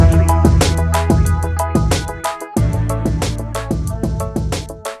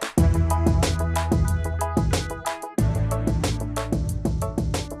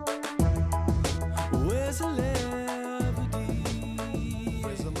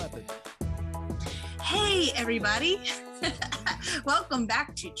Hey, everybody. Welcome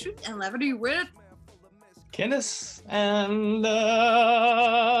back to Truth and Levity with Candace and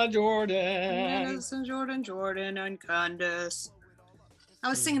Jordan. Candace and Jordan and Candace. I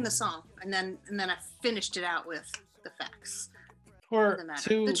was singing the song, and then I finished it out with the facts.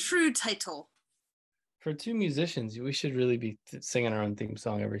 The true title. For two musicians, we should really be singing our own theme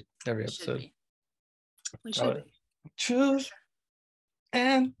song every episode. We should be. Truth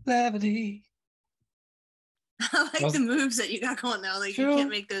and Levity. I like the moves that you got going now. Like, you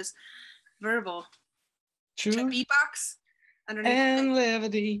can't make those verbal. Truth. Beatbox underneath. And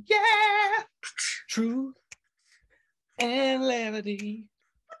Levity. Yeah. Truth and Levity.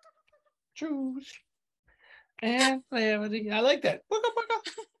 Truth and Levity. I like that.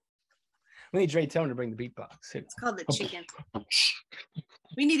 We need Dre Tone to bring the beatbox. It's called the chicken.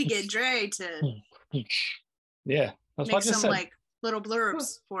 We need to get Dre to make some like little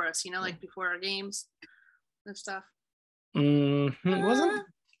blurbs for us, like before our games and stuff. Wasn't it?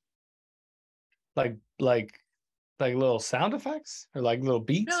 like little sound effects or like little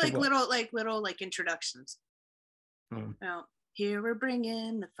beats? No, little introductions. Here we're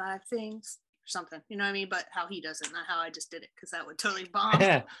bringing the 5 things or something, you know what I mean? But how he does it, not how I just did it, because that would totally bomb.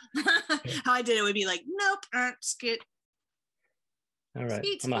 How I did it would be like, nope, skit. All right.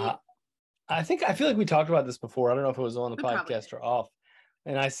 Skeet. I feel like we talked about this before. I don't know if it was on the podcast or off.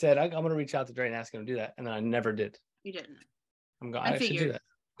 And I said, I'm going to reach out to Dre and ask him to do that. And then I never did. You didn't. I should do that.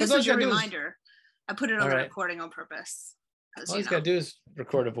 This was your reminder. I put it on the recording on purpose. All he's got to do is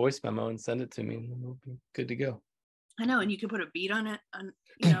record a voice memo and send it to me, and we'll be good to go. I know, and you can put a beat on it,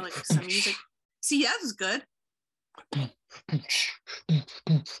 like some music. See, that was good.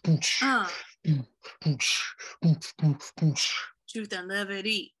 Truth and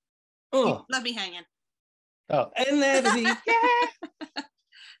Levity. Left me hanging. Oh, and Levity, yeah.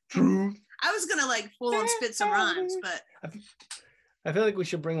 Truth. I was gonna full on spit some rhymes, but I feel like we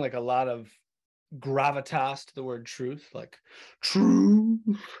should bring a lot of gravitas to the word truth, like truth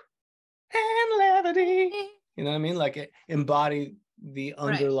and levity. You know what I mean? Embody the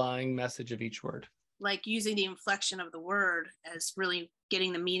underlying message of each word. Like using the inflection of the word as really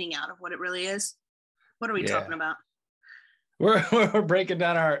getting the meaning out of what it really is. What are we talking about? We're breaking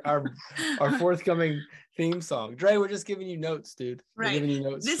down our forthcoming theme song. Dre, we're just giving you notes, dude. Right. We're giving you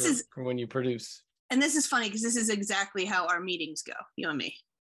notes for when you produce. And this is funny because this is exactly how our meetings go, you and me.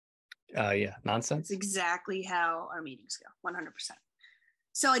 Yeah, nonsense. It's exactly how our meetings go, 100%.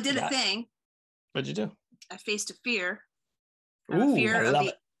 So I did a thing. What'd you do? I faced a fear. A fear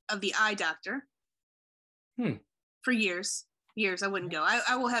of the eye doctor. For years I wouldn't go.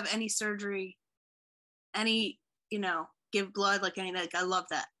 I will have any surgery, give blood, anything. I love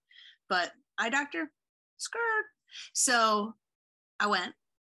that. But eye doctor, skirt. So I went,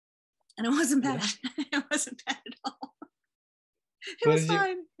 and it wasn't bad. It wasn't bad at all. It was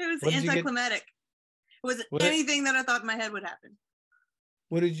fine. It was anticlimactic. It wasn't anything that I thought in my head would happen.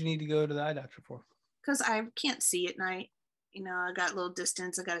 What did you need to go to the eye doctor for? Because I can't see at night. I got a little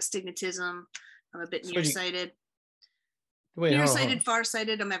distance. I got astigmatism. I'm a bit nearsighted. Nearsighted,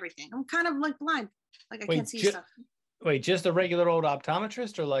 farsighted. I'm everything. I'm kind of blind. I can't see stuff. Wait, just a regular old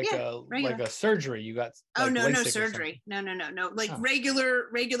optometrist or a surgery? You got no surgery. No.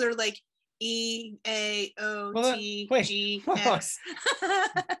 Regular EAOTGX.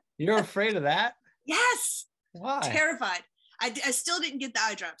 You're afraid of that? Yes. Why? Terrified. I still didn't get the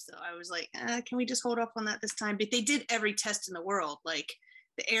eye drops though. I was like, can we just hold off on that this time? But they did every test in the world, like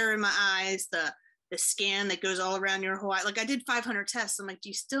the air in my eyes, the scan that goes all around your whole eye. I did 500 tests. I'm like, do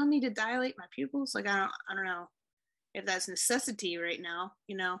you still need to dilate my pupils? I don't know if that's a necessity right now,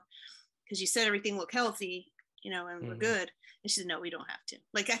 because you said everything looked healthy, and we're good. And she said, no, we don't have to.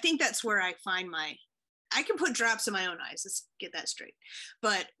 I think that's where I find I can put drops in my own eyes. Let's get that straight.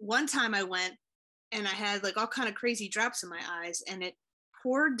 But one time I went and I had all kind of crazy drops in my eyes, and it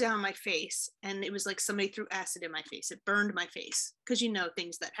poured down my face, and it was like somebody threw acid in my face. It burned my face because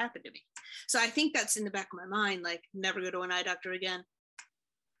things that happened to me. So I think that's in the back of my mind, never go to an eye doctor again.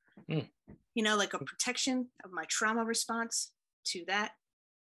 A protection of my trauma response to that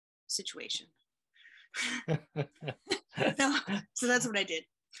situation. So that's what I did.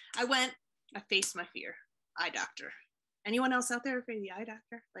 I went, I faced my fear. Eye doctor. Anyone else out there afraid of the eye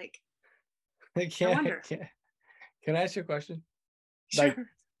doctor? I wonder. Can I ask you a question? Sure.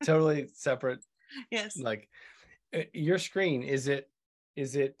 Totally separate. Yes. Your screen, is it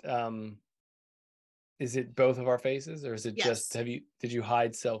both of our faces, or is it just did you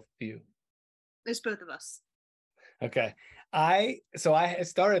hide self view? It's both of us. Okay. I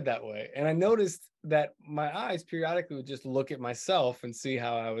started that way, and I noticed that my eyes periodically would just look at myself and see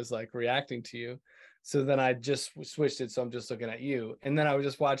how I was reacting to you. So then I just switched it. So I'm just looking at you. And then I was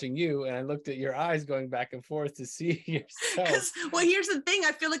just watching you and I looked at your eyes going back and forth to see yourself. Well, here's the thing.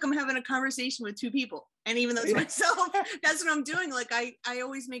 I feel like I'm having a conversation with two people. And even though it's myself, that's what I'm doing. Like I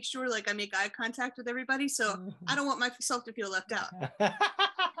always make sure like I make eye contact with everybody. So I don't want myself to feel left out.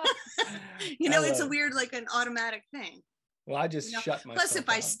 It's a weird, like an automatic thing. Well, I just shut myself. Plus, if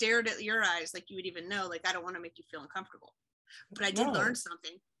I stared at your eyes, like you would even know, like I don't want to make you feel uncomfortable. But I did learn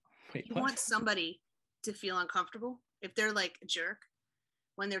something. Wait, you want somebody to feel uncomfortable. If they're like a jerk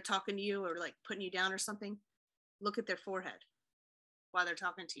when they're talking to you or like putting you down or something, look at their forehead while they're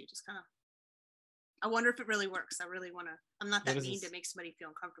talking to you. Just kind of, I wonder if it really works. I really want to, I'm not that mean to make somebody feel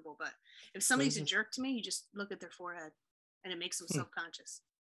uncomfortable, but if somebody's a jerk to me, you just look at their forehead and it makes them self-conscious.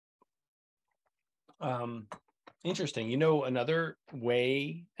 Interesting. Another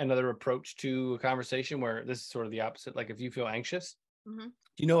approach to a conversation where this is sort of the opposite. Like if you feel anxious, do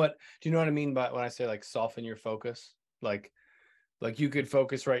you know what I mean by when I say like soften your focus? Like you could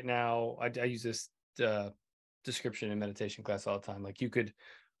focus right now. I use this description in meditation class all the time. Like you could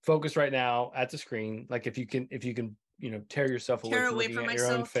focus right now at the screen. Like if you can, tear yourself away from looking at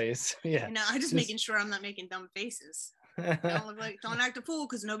your own face. Yeah. I'm just making sure I'm not making dumb faces. Don't act a fool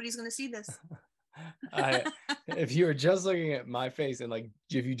because nobody's going to see this. If you were just looking at my face and like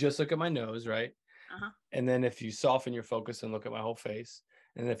if you just look at my nose, right? And then if you soften your focus and look at my whole face,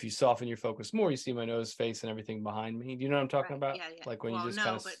 and then if you soften your focus more, you see my nose, face, and everything behind me. Do you know what I'm talking about? Yeah. Like when you just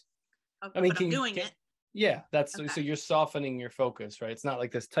kind of. I mean, I'm doing it. Yeah, that's so you're softening your focus, right? It's not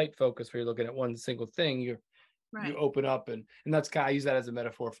like this tight focus where you're looking at one single thing. You open up and that's kind of, I use that as a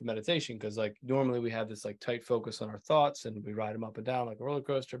metaphor for meditation because like normally we have this like tight focus on our thoughts and we ride them up and down like a roller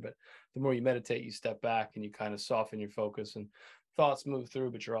coaster. But the more you meditate, you step back and you kind of soften your focus and thoughts move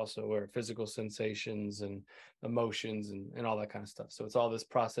through, but you're also aware of physical sensations and emotions and all that kind of stuff. So it's all this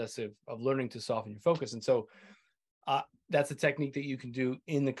process of learning to soften your focus. And so that's a technique that you can do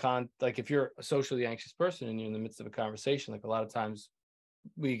in like if you're a socially anxious person and you're in the midst of a conversation, like a lot of times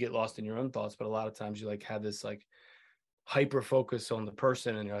we get lost in your own thoughts, but a lot of times you like have this like hyper focus on the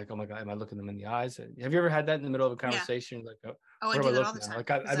person and you're like, oh my God, am I looking them in the eyes? Have you ever had that in the middle of a conversation? Like, I do that all the time. Like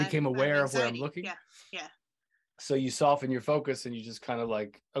I became aware of where I'm looking. Yeah. So you soften your focus and you just kind of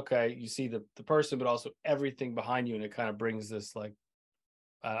like, okay, you see the person, but also everything behind you. And it kind of brings this like,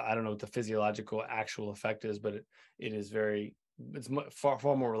 I don't know what the physiological actual effect is, but it's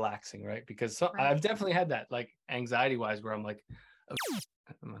far more relaxing, right? Because I've definitely had that like anxiety wise where I'm like,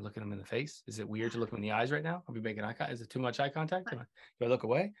 am I looking them in the face? Is it weird to look them in the eyes right now? Are we making eye contact? Is it too much eye contact? Do I look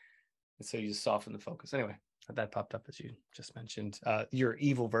away? And so you just soften the focus. Anyway, that popped up as you just mentioned. Your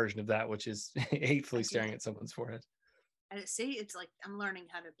evil version of that, which is hatefully staring at someone's forehead. And see, it's like I'm learning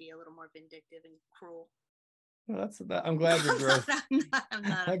how to be a little more vindictive and cruel. Well, I'm glad you're growing.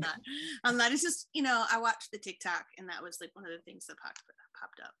 I'm not. It's just, I watched the TikTok and that was like one of the things that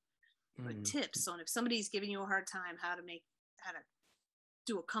popped up. But tips on if somebody's giving you a hard time, how to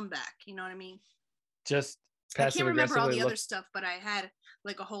do a comeback. You know what I mean? Just I can't remember all the other stuff, but I had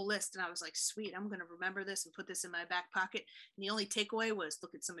like a whole list and I was like, sweet, I'm going to remember this and put this in my back pocket. And the only takeaway was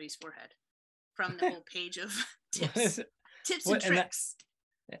look at somebody's forehead from the whole page of tips and tricks.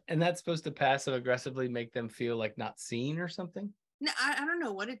 And that's supposed to passive aggressively make them feel like not seen or something? No, I don't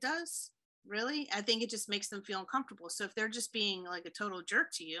know what it does. Really? I think it just makes them feel uncomfortable. So if they're just being like a total jerk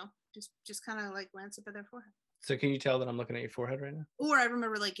to you, just kind of like glance up at their forehead. So can you tell that I'm looking at your forehead right now? Or I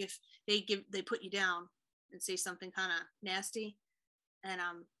remember like if they put you down and say something kind of nasty and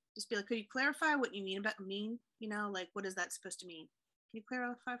just be like, could you clarify what you mean? Like what is that supposed to mean? Can you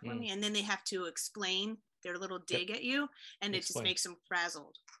clarify for me? And then they have to explain their little dig at you and it just makes them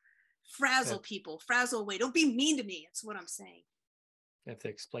frazzled. People, frazzle away. Don't be mean to me. That's what I'm saying. You have to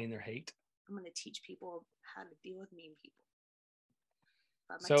explain their hate. I'm going to teach people how to deal with mean people.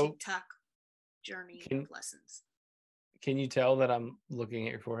 About my TikTok journey of lessons. Can you tell that I'm looking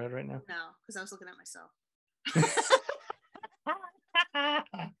at your forehead right now? No, because I was looking at myself.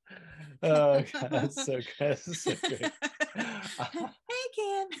 Oh God, that's so good. That's so great. Hey,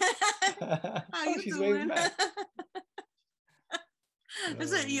 Ken. How you doing?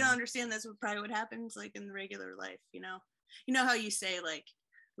 You don't understand. That's probably what happens like in regular life. You know how you say like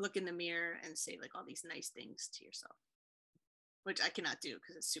look in the mirror and say like all these nice things to yourself, which I cannot do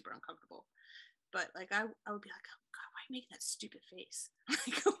because it's super uncomfortable. But like I would be like, oh God, why are you making that stupid face?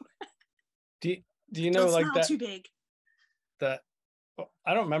 Do you know don't like smile that? Too big. That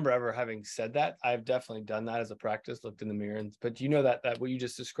I don't remember ever having said that. I've definitely done that as a practice, looked in the mirror, but you know that what you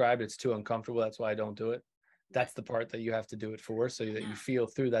just described, it's too uncomfortable. That's why I don't do it. That's the part that you have to do it for, so that you feel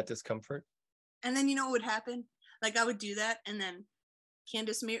through that discomfort. And then you know what would happen? Like I would do that, and then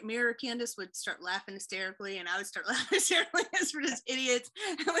Candace, mirror Candace would start laughing hysterically, and I would start laughing hysterically as for just idiots.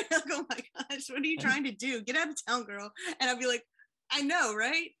 And we'd be like, oh my gosh, what are you trying to do? Get out of town, girl. And I'd be like, I know,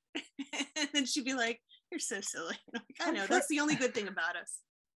 right? And then she'd be like, you're so silly. And I'm like, I know, that's the only good thing about us.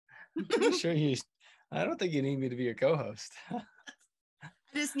 I'm pretty sure I don't think you need me to be your co-host. I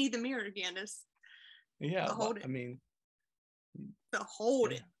just need the mirror, Candace. Yeah, to hold it. I mean, to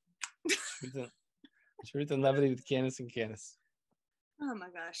hold it. Truth and Levity with Candace and Candace. Oh my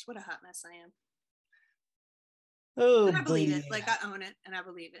gosh, what a hot mess I am. Oh, and I believe it. Like, I own it and I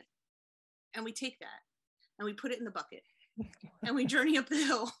believe it. And we take that and we put it in the bucket and we journey up the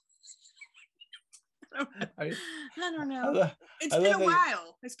hill. I don't know. It's been a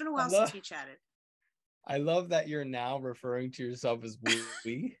while. It's been a while since we chatted. I love that you're now referring to yourself as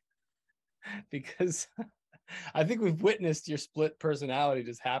we, because I think we've witnessed your split personality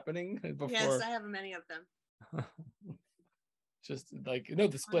just happening before. Yes, I have many of them. Just like, no,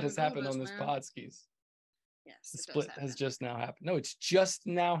 the split has happened on this podskis. Yes, the split has just now happened. No, it's just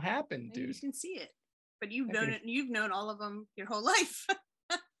now happened, dude. You can see it, but you've known it. You've known all of them your whole life.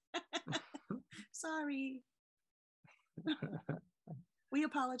 Sorry. We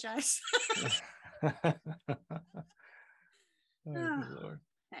apologize. Oh, Lord.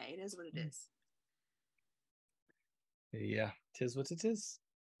 Hey, it is what it is. Yeah, tis what it is.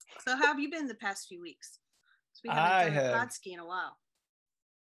 So how have you been the past few weeks? We haven't done a pod ski in a while.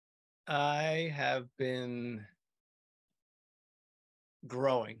 I have been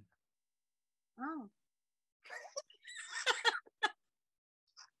growing. Oh.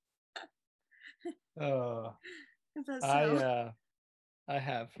 Oh. That's so? I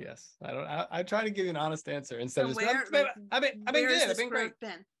have, yes. I try to give you an honest answer instead of just I've been good. I've been great.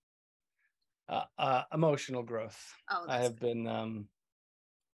 Emotional growth. Oh, I have been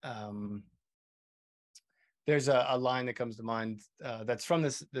there's a line that comes to mind that's from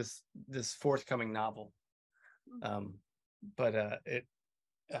this forthcoming novel. But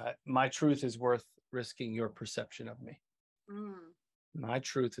my truth is worth risking your perception of me. My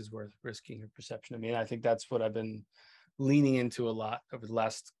truth is worth risking your perception of me. And I think that's what I've been leaning into a lot over the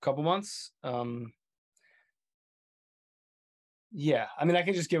last couple months. Yeah, I mean, I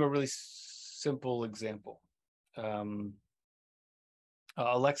can just give a really simple example.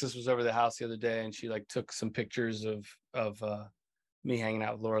 Alexis was over the house the other day, and she like took some pictures of me hanging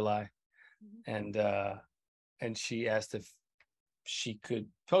out with Lorelai, and she asked if she could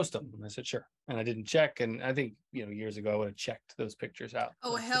post them. And I said sure, and I didn't check. And I think years ago I would have checked those pictures out.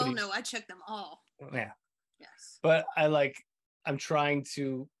 Oh hell no, I checked them all. Yeah. Yes. But I'm trying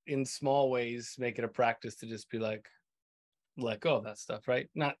to, in small ways, make it a practice to just be like, let go of that stuff, right?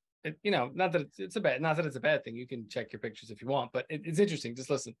 Not that it's a bad thing. You can check your pictures if you want, but it's interesting. Just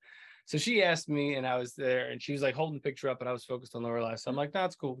listen. So she asked me, and I was there, and she was like holding the picture up, and I was focused on Lorelai. So I'm like, no,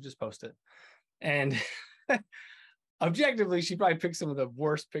 it's cool. Just post it. And objectively, she probably picked some of the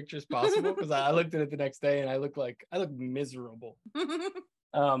worst pictures possible, because I looked at it the next day and I look miserable.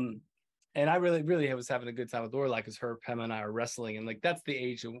 And I really, really was having a good time with Lorelai, because her, Pema, and I are wrestling, and like that's the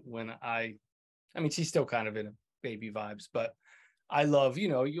age when I mean, she's still kind of in a baby vibes, but I love,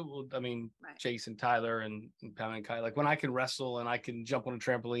 right. Jason, Tyler, and Pema and Kai. Like when I can wrestle and I can jump on a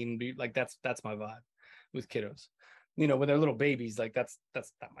trampoline and be like, that's my vibe with kiddos. When they're little babies, like that's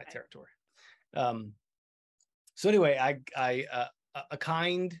not my territory. So anyway, a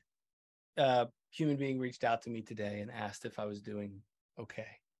kind human being reached out to me today and asked if I was doing okay.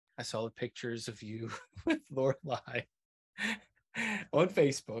 I saw the pictures of you with Lorelai on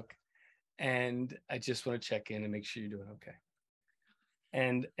Facebook, and I just want to check in and make sure you're doing okay.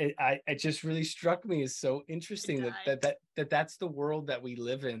 And it just really struck me as so interesting that's the world that we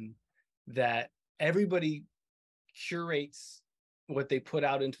live in, that everybody curates what they put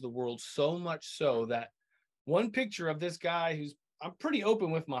out into the world, so much so that one picture of this guy who's, I'm pretty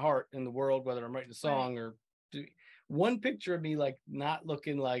open with my heart in the world, whether I'm writing a song or one picture of me like not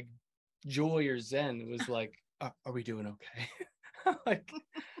looking like joy or zen was like, are we doing okay? Like,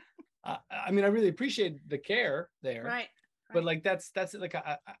 I mean, I really appreciate the care there, right? But like that's like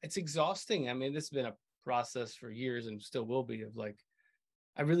it's exhausting. I mean, this has been a process for years and still will be, of like,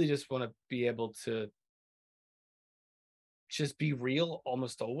 I really just want to be able to just be real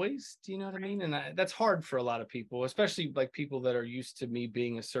almost always. Do you know what I mean? And that's hard for a lot of people, especially like people that are used to me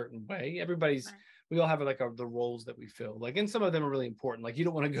being a certain way. We all have like the roles that we fill, like, and some of them are really important. Like, you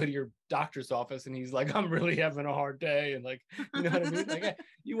don't want to go to your doctor's office and he's like, I'm really having a hard day. And like, you know what I mean? Like,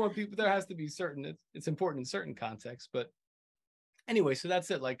 you want people, there has to be certain, it's important in certain contexts, but anyway, so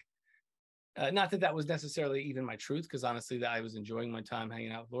that's it. Like, not that was necessarily even my truth, because honestly, that I was enjoying my time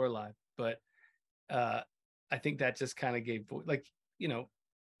hanging out with Lorelai, but I think that just kind of gave, like,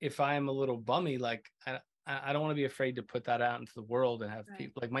 if I am a little bummy, like I don't want to be afraid to put that out into the world and have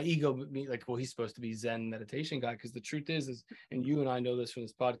people like my ego be like, well, he's supposed to be Zen meditation guy. Because the truth is, and you and I know this from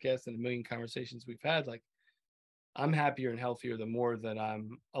this podcast and a million conversations we've had, like I'm happier and healthier the more that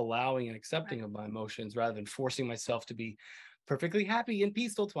I'm allowing and accepting of my emotions rather than forcing myself to be perfectly happy and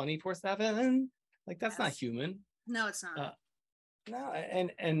peaceful 24/7. Like that's not human. No, it's not. No,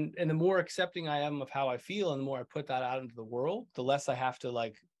 and the more accepting I am of how I feel and the more I put that out into the world, the less I have to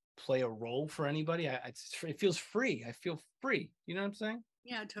like play a role for anybody. It feels free. I feel free. You know what I'm saying?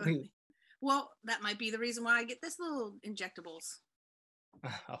 Yeah, totally. Well, that might be the reason why I get this little injectables.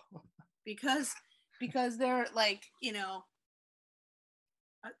 Because they're like, are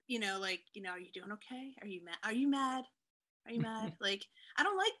you doing okay? Are you mad? Are you mad? Are you mad? Like, I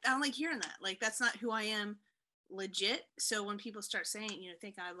don't like hearing that. Like, that's not who I am legit. So when people start saying,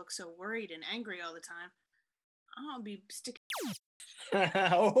 think I look so worried and angry all the time, I'll be sticking.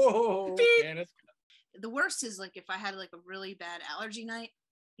 Candace. The worst is like if I had like a really bad allergy night,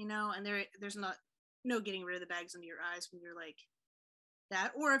 and there's no getting rid of the bags under your eyes when you're like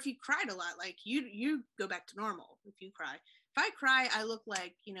that, or if you cried a lot, like you go back to normal if you cry. If I cry, I look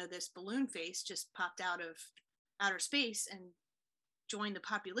like this balloon face just popped out of outer space and joined the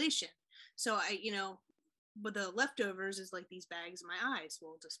population. So but the leftovers is like these bags in my eyes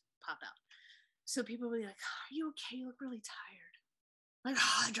will just pop out. So people will be like, oh, are you okay? You look really tired. Like,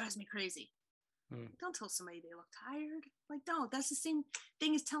 oh, that drives me crazy. Don't tell somebody they look tired. Like, don't. That's the same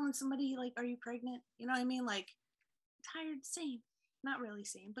thing as telling somebody, like, are you pregnant? You know what I mean? Like, tired, same. Not really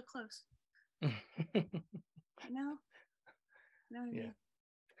same, but close. You know what I mean?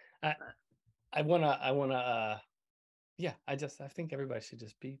 I wanna I think everybody should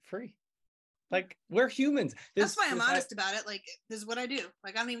just be free. Like, we're humans. That's why I'm honest about it. Like, this is what I do.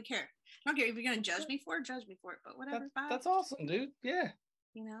 Like, I don't even care. I don't care if you're gonna judge me for it, but whatever. That's awesome, dude. Yeah.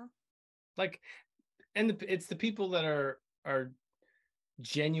 Like, and it's the people that are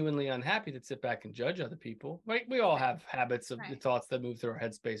genuinely unhappy that sit back and judge other people. Like, we all have habits of the thoughts that move through our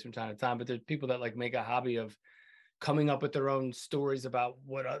headspace from time to time, but there's people that like make a hobby of coming up with their own stories about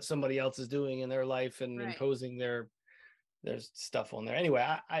what somebody else is doing in their life and imposing their stuff on there. Anyway,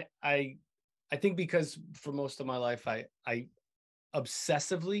 I think because for most of my life I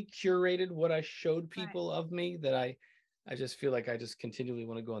obsessively curated what I showed people of me, that I just feel like I just continually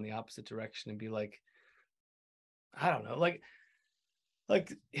want to go in the opposite direction and be like, I don't know, like I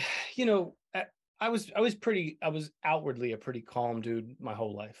was outwardly a pretty calm dude my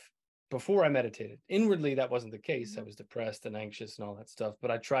whole life before I meditated. Inwardly, that wasn't the case. I was depressed and anxious and all that stuff,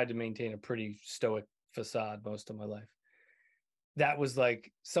 but I tried to maintain a pretty stoic facade most of my life. That was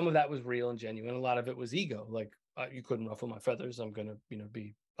like, some of that was real and genuine. A lot of it was ego. Like, you couldn't ruffle my feathers. I'm going to,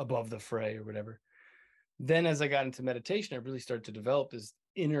 be above the fray or whatever. Then as I got into meditation, I really started to develop this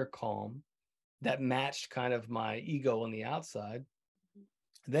inner calm that matched kind of my ego on the outside.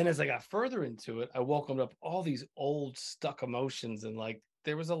 Then as I got further into it, I welcomed up all these old stuck emotions. And like,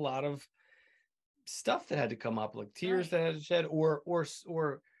 there was a lot of stuff that had to come up, like tears that I had to shed, or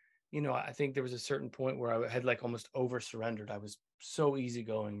I think there was a certain point where I had like almost over surrendered. I was so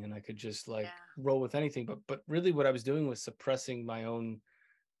easygoing and I could just like roll with anything. But really what I was doing was suppressing my own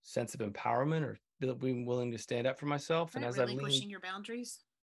sense of empowerment or being willing to stand up for myself. And as I pushing your boundaries.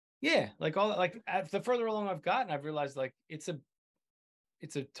 Yeah. Like the further along I've gotten, I've realized like it's a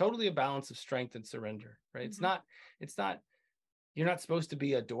totally a balance of strength and surrender, right? It's not, you're not supposed to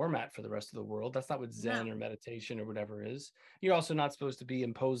be a doormat for the rest of the world. That's not what Zen or meditation or whatever is. You're also not supposed to be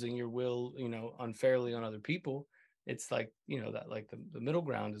imposing your will, unfairly on other people. It's like, that like the middle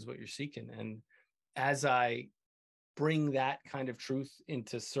ground is what you're seeking. And as I bring that kind of truth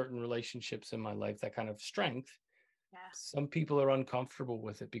into certain relationships in my life, that kind of strength, some people are uncomfortable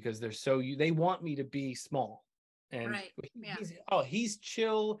with it because they want me to be small. And he's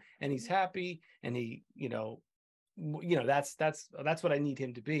chill and he's happy and he, that's what I need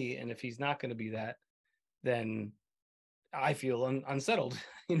him to be. And if he's not going to be that, then I feel unsettled.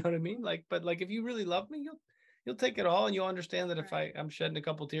 You know what I mean? Like, but like, if you really love me, you'll take it all, and you'll understand that if I'm shedding a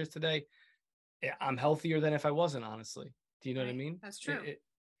couple tears today, I'm healthier than if I wasn't, honestly. Do you know what I mean? That's true.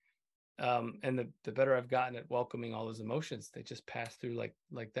 And the better I've gotten at welcoming all those emotions, they just pass through like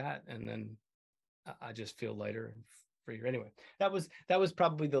that. And then I just feel lighter and freer. Anyway, that was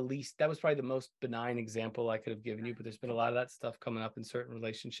probably the most benign example I could have given you, but there's been a lot of that stuff coming up in certain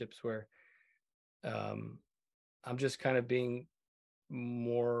relationships where I'm just kind of being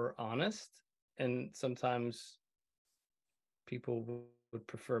more honest, and sometimes people would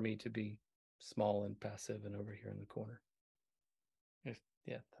prefer me to be small and passive and over here in the corner.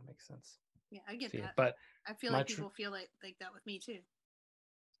 That makes sense. Yeah, I get that. But I feel like people feel like that with me too.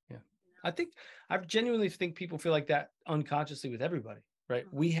 Yeah. I genuinely think people feel like that unconsciously with everybody, right?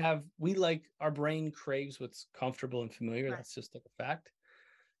 We like, our brain craves what's comfortable and familiar. Right. That's just like a fact.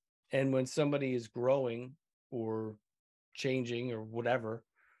 And when somebody is growing or changing or whatever,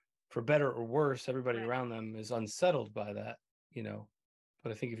 for better or worse, everybody around them is unsettled by that,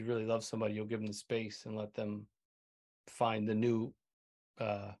 But I think if you really love somebody, you'll give them the space and let them find the new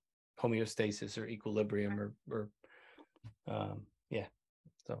homeostasis or equilibrium yeah.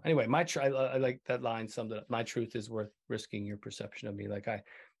 So anyway, I like that line summed it up. My truth is worth risking your perception of me. Like I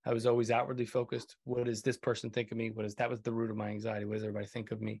was always outwardly focused. What does this person think of me? That was the root of my anxiety. What does everybody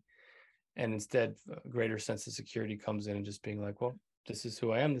think of me? And instead, a greater sense of security comes in and just being like, well, this is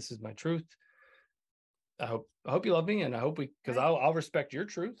who I am. This is my truth. I hope you love me, and I hope because I'll respect your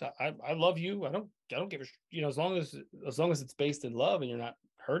truth. I love you. I don't give a as long as it's based in love and you're not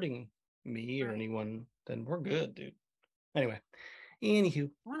hurting me or anyone, then we're good, dude. Anyway, anywho,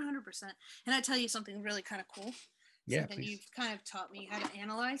 100%. And I tell you something really kind of cool. Yeah, something please. You've kind of taught me how to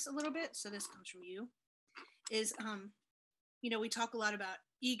analyze a little bit. So this comes from you. Is we talk a lot about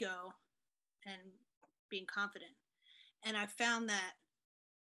ego and being confident, and I found that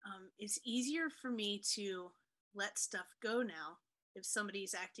it's easier for me to let stuff go now if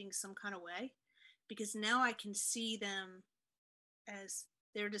somebody's acting some kind of way, because now I can see them as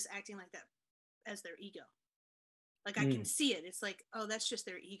they're just acting like that as their ego. Like I can see it. It's like, oh, that's just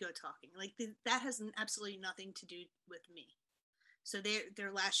their ego talking. Like that has absolutely nothing to do with me. So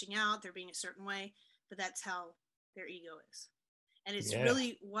they're lashing out, they're being a certain way, but that's how their ego is. And it's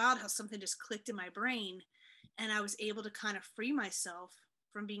really wild how something just clicked in my brain, and I was able to kind of free myself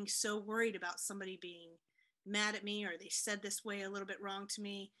from being so worried about somebody being mad at me or they said this way a little bit wrong to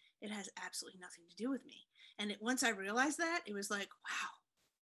me. It has absolutely nothing to do with me. And once I realized that, it was like, wow,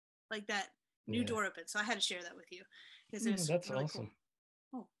 like that new door open. So I had to share that with you because it was that's really awesome.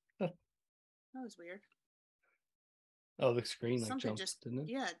 Cool. Oh, that was weird. Oh, the screen like jumped, didn't it?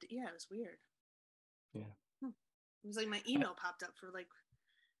 Yeah, it was weird. Yeah. It was like my email popped up for like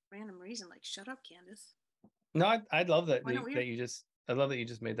random reason. Like, shut up, Candace. No, I love that I love that you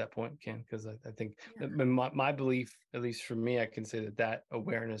just made that point, Ken, because I think my belief, at least for me, I can say that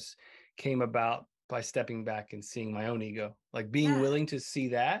awareness came about by stepping back and seeing my own ego, like being willing to see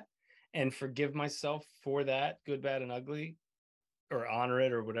that and forgive myself for that, good, bad, and ugly, or honor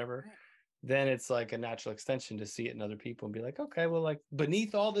it or whatever. Right. Then it's like a natural extension to see it in other people and be like, okay, well, like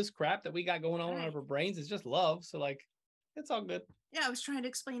beneath all this crap that we got going on in our brains is just love. So like, it's all good. Yeah, I was trying to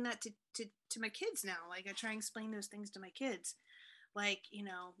explain that to my kids now. Like I try and explain those things to my kids. Like,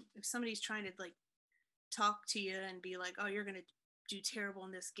 if somebody's trying to like talk to you and be like, oh, you're going to do terrible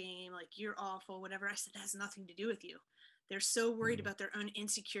in this game, like you're awful, whatever. I said, that has nothing to do with you. They're so worried about their own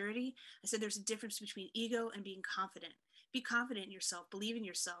insecurity. I said, there's a difference between ego and being confident. Be confident in yourself, believe in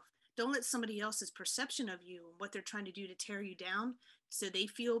yourself. Don't let somebody else's perception of you and what they're trying to do to tear you down so they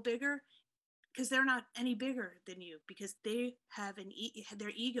feel bigger, because they're not any bigger than you, because they have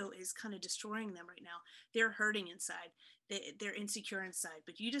their ego is kind of destroying them right now. They're hurting inside. They're insecure inside,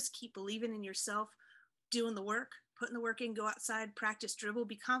 but you just keep believing in yourself, doing the work, putting the work in, go outside, practice, dribble,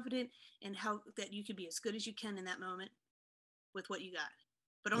 be confident in how that you can be as good as you can in that moment with what you got,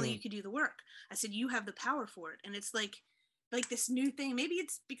 but only you can do the work. I said, you have the power for it. And it's like this new thing, maybe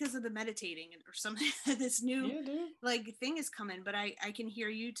it's because of the meditating or something, this new like thing is coming, but I can hear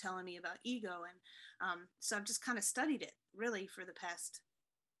you telling me about ego. And so I've just kind of studied it really for the past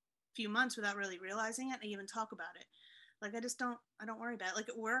few months without really realizing it. I even talk about it. Like, I don't worry about it. Like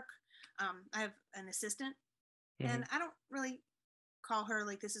at work, I have an assistant and I don't really call her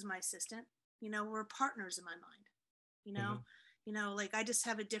like, this is my assistant, we're partners in my mind, like I just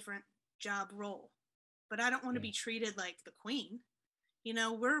have a different job role, but I don't want to be treated like the queen.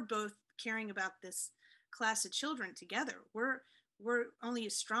 We're both caring about this class of children together. We're only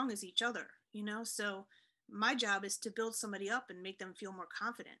as strong as each other, so my job is to build somebody up and make them feel more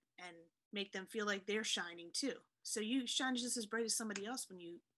confident and make them feel like they're shining too. So you shine just as bright as somebody else when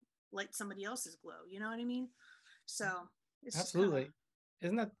you light somebody else's glow. You know what I mean? So it's absolutely.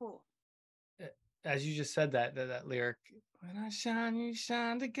 Isn't that cool? As you just said that lyric, when I shine, you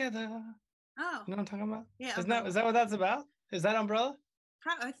shine together. Oh, you know what I'm talking about? Yeah. Is that what that's about? Is that Umbrella?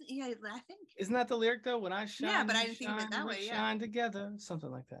 I think. Isn't that the lyric though? When I shine, yeah, but I didn't think of it that way. Yeah, shine together, something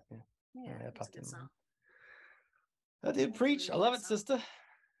like that. Yeah, that popped in mind. I did preach. I love it, sister.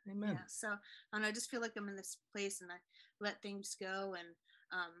 Amen. Yeah. So I just feel like I'm in this place, and I let things go, and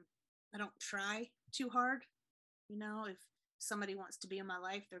I don't try too hard. If somebody wants to be in my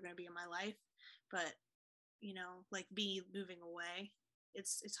life, they're going to be in my life. But like me moving away,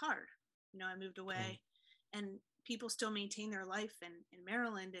 it's hard. I moved away, and people still maintain their life in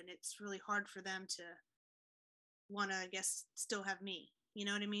Maryland, and it's really hard for them to want to, I guess, still have me. You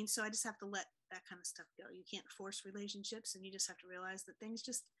know what I mean? So I just have to let that kind of stuff go. You can't force relationships, and you just have to realize that things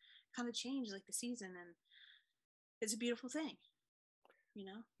just kind of change like the season, and it's a beautiful thing,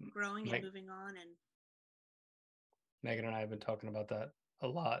 growing and moving on. And Megan and I have been talking about that a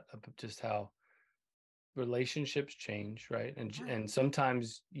lot, about just how relationships change, right? And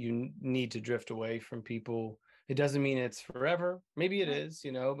sometimes you need to drift away from people. It doesn't mean it's forever. Maybe it is,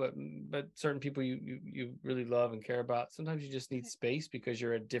 but certain people you really love and care about, sometimes you just need space because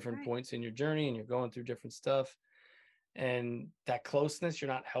you're at different points in your journey and you're going through different stuff. And that closeness,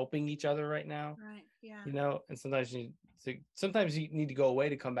 you're not helping each other right now. Right. Yeah. And sometimes you need to go away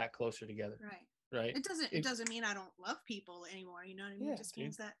to come back closer together. Right. Right. It doesn't mean I don't love people anymore. You know what I mean? Yeah, it just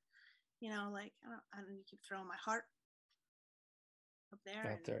means that, like I don't keep throwing my heart up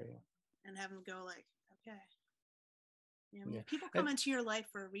there, and have them go like, okay. People come into your life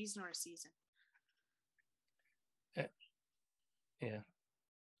for a reason or a season. Yeah.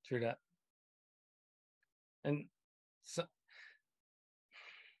 True that. And so,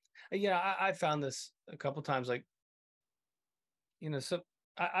 I found this a couple times, like, so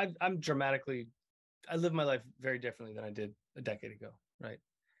I'm dramatically, I live my life very differently than I did a decade ago, right?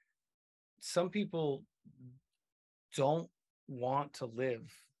 Some people don't want to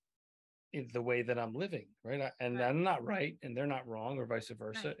live in the way that I'm living, right? I'm not right, and they're not wrong, or vice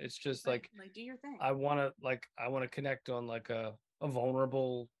versa. Right. It's just like do your thing. I want to connect on like a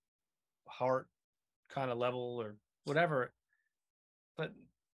vulnerable heart kind of level or whatever, but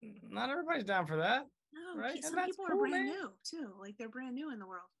not everybody's down for that. No, right? Some people are brand new too. Like they're brand new in the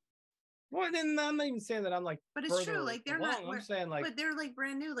world. Well, then I'm not even saying that I'm like, but it's true. Like they're along. I'm saying like, but they're like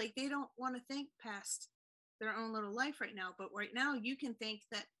brand new. Like they don't want to think past their own little life right now. But right now you can think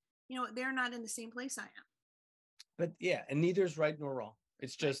that, they're not in the same place I am. But yeah, and neither is right nor wrong.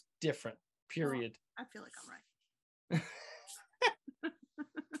 It's just different, period. Well, I feel like I'm right.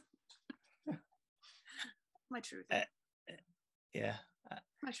 My truth. Yeah.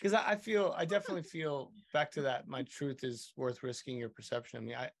 Because I definitely feel, back to that, my truth is worth risking your perception. I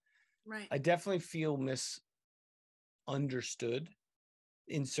mean, I definitely feel misunderstood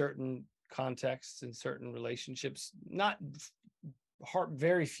in certain contexts, in certain relationships. Not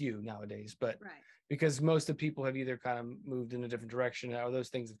very few nowadays, but because most of the people have either kind of moved in a different direction, or those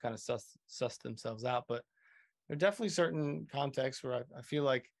things have kind of sussed themselves out. But there are definitely certain contexts where I feel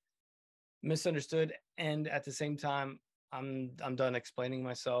like misunderstood, and at the same time, I'm done explaining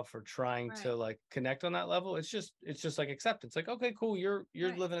myself or trying to like connect on that level. It's just like acceptance. Like, okay, cool, you're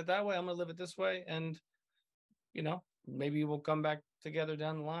living it that way, I'm gonna live it this way, and maybe we'll come back together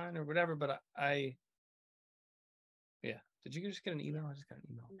down the line or whatever. But did you just get an email? I just got an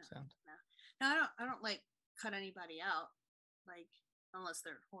email sound. No, I don't like cut anybody out, like, unless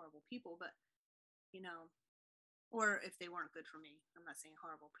they're horrible people, but or if they weren't good for me. I'm not saying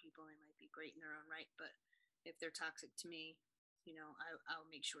horrible people, they might be great in their own right, but if they're toxic to me, I'll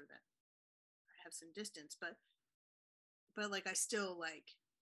make sure that I have some distance. But like I still like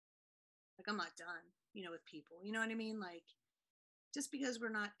I'm not done, with people. You know what I mean? Like, just because we're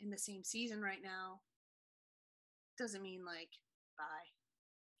not in the same season right now doesn't mean like bye.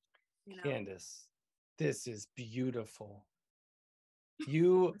 Candace, this is beautiful.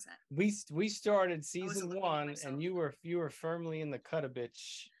 We started season 1 and you were firmly in the cut a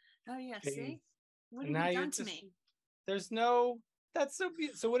bitch. Oh yeah, phase. See? What have you done to me? There's no, that's so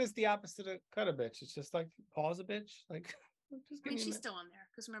beautiful. So what is the opposite of cut a bitch? It's just like pause a bitch? Like, just she's still on there,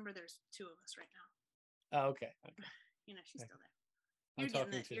 because remember there's 2 of us right now. Oh, okay. She's still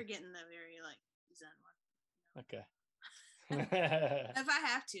there. You're getting the very like zen one. Okay. If I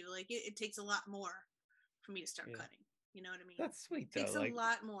have to, like, it takes a lot more for me to start cutting. You know what I mean? That's sweet though. It takes a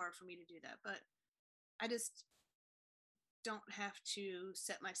lot more for me to do that, but I just don't have to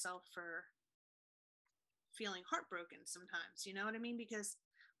set myself for feeling heartbroken sometimes. You know what I mean? Because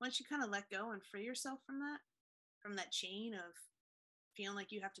once you kind of let go and free yourself from that chain of feeling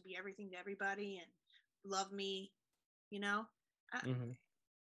like you have to be everything to everybody and love me,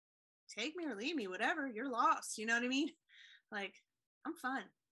 take me or leave me, whatever, you're lost. You know what I mean? Like, I'm fun.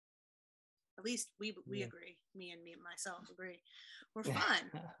 At least we agree. Me and myself agree. We're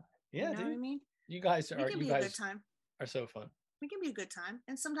fun. Yeah, you know what I mean? You guys are a good time. Are so fun. We can be a good time,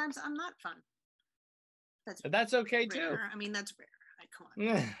 and sometimes I'm not fun. That's okay rare. too. I mean, that's rare. Come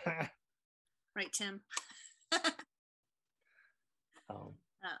on. Right, Tim? Oh.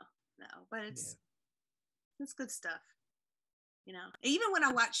 No, but it's good stuff. Even when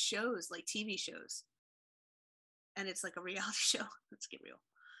I watch shows, like TV shows, and it's like a reality show, let's get real.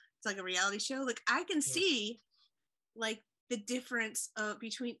 it's like a reality show. Like I can see like the difference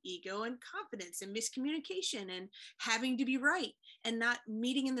between ego and confidence and miscommunication and having to be right and not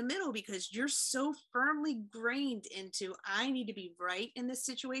meeting in the middle because you're so firmly grained into I need to be right in this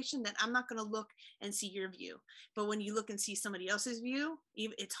situation that I'm not going to look and see your view. But when you look and see somebody else's view,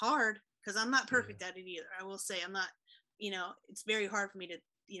 it's hard because I'm not perfect at it either. I will say I'm not, it's very hard for me to,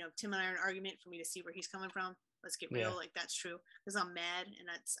 Tim and I are in an argument for me to see where he's coming from. Let's get real. Like that's true because I'm mad and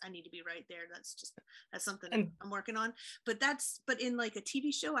I need to be right there. That's something I'm working on. But in like a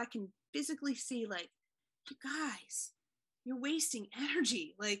TV show, I can physically see like, you guys, you're wasting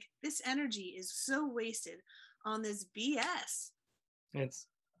energy. Like this energy is so wasted on this BS.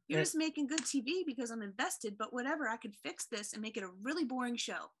 You're just making good TV because I'm invested, but whatever, I could fix this and make it a really boring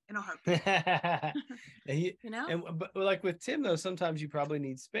show in a heartbeat. But like with Tim though, sometimes you probably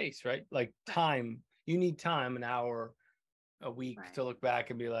need space, right? Like time. You need time, an hour, a week to look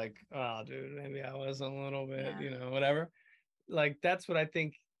back and be like, oh, dude, maybe I was a little bit, whatever. Like, that's what I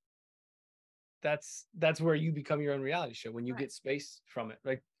think. That's where you become your own reality show when you get space from it.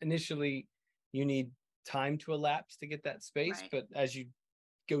 Like initially, you need time to elapse to get that space, but as you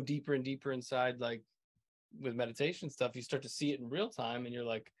go deeper and deeper inside, like with meditation stuff, you start to see it in real time, and you're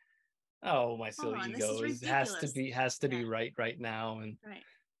like, oh, my silly ego has to be right now, and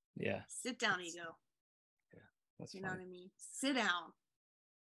sit down, ego. That's funny. Know what I mean? Sit down.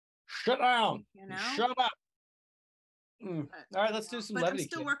 Shut down. Shut up. All right, let's do some levity. I'm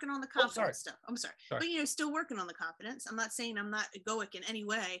still working on the confidence stuff. I'm sorry. But still working on the confidence. I'm not saying I'm not egoic in any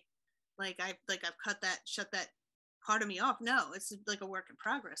way. Like I've shut that part of me off. No, it's like a work in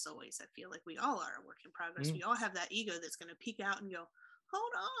progress always. I feel like we all are a work in progress. We all have that ego that's going to peek out and go,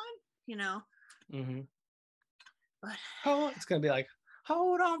 hold on, But it's going to be like,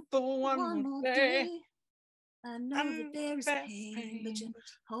 hold on for one more day. I know that there is pain, but you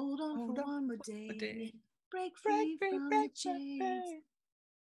hold on for one more day. Break free from the chains.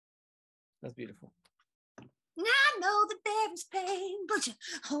 That's beautiful. I know that there is pain, but you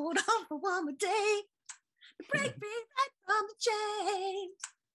hold on for one more day. Break free right from the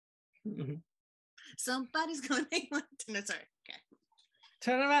chains. Somebody's gonna make one. No, sorry. Okay.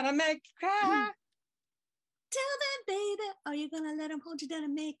 Turn around and make you cry. Tell them, baby, are you gonna let them hold you down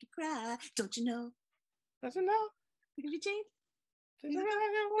and make you cry? Don't you know? Doesn't know. If you change, if you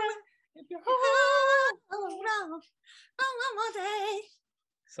hold on one more day.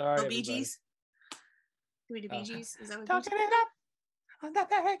 Sorry, Bee Gees. Can we do Bee Gees? Is that what talking it up on the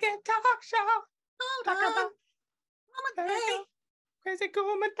very good talk show? Hold on one more day. Crazy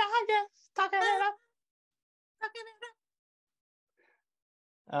cool Matthias. Talking it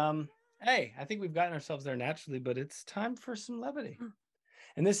up. Hey, I think we've gotten ourselves there naturally, but it's time for some levity.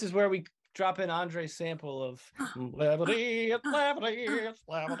 And this is where we drop in Andre's sample of levity, it's levity, it's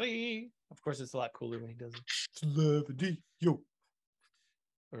levity. Of course, it's a lot cooler when he does it. It's levity, yo.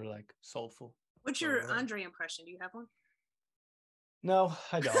 Or like soulful. What's your Andre impression? Do you have one? No,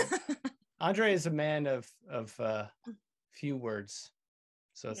 I don't. Andre is a man of few words,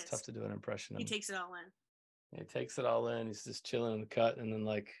 so it's tough to do an impression. He takes it all in. He takes it all in. He's just chilling in the cut, and then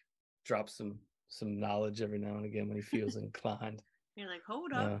like drops some knowledge every now and again when he feels inclined. You're like,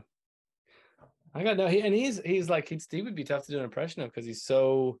 hold up. I got no. He's like he would be tough to do an impression of because he's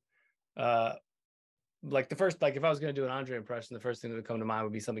so like if I was going to do an Andre impression, the first thing that would come to mind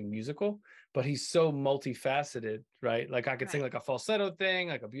would be something musical, but he's so multifaceted, right? Like I could sing like a falsetto thing,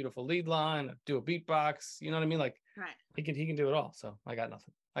 like a beautiful lead line, do a beatbox, you know what I mean? Like he can do it all. So I got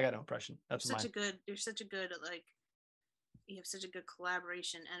nothing. I got no impression. That's you're such a good like you have such a good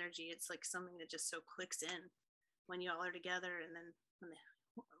collaboration energy. It's like something that just so clicks in when you all are together, and then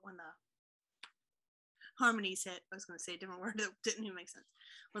when the harmonies hit. I was going to say a different word that didn't even make sense.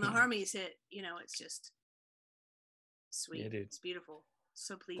 When the harmonies hit, it's just sweet. Yeah, it's beautiful.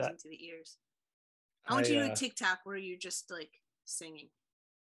 So pleasing to the ears. I want you to do a TikTok where you're just like singing.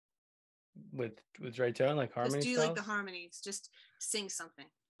 With right tone, like harmony. Just do styles? Like the harmonies. Just sing something.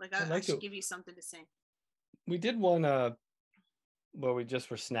 Like I should give you something to sing. We did one where we just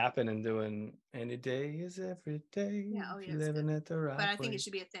were snapping and doing any day is every day. Yeah, living it the right way. But I think it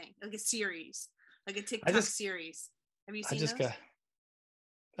should be a thing, like a series. Like a TikTok series. Have you seen those?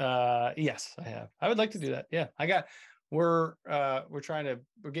 Yes, I have. I would like to do that. Yeah, we're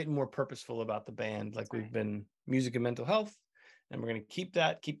getting more purposeful about the band. Like we've been music and mental health, and we're going to keep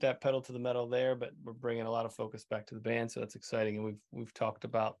that pedal to the metal there, but we're bringing a lot of focus back to the band. So that's exciting. And we've talked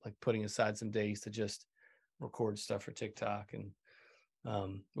about like putting aside some days to just record stuff for TikTok, and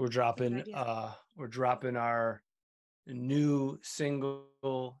we're dropping our new single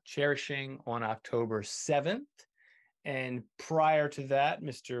Cherishing on October 7th, And prior to that,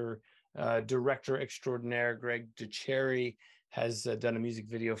 Mr. Director Extraordinaire Greg DeCherry has done a music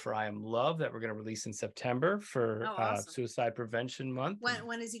video for I Am Love that we're going to release in September for awesome. Suicide Prevention Month.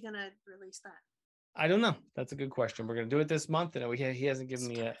 When is he going to release that? I don't know. That's a good question. We're going to do it this month, and he hasn't given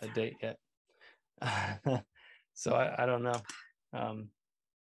me a date yet. So I don't know.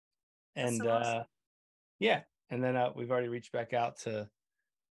 And so awesome. Yeah, and then we've already reached back out to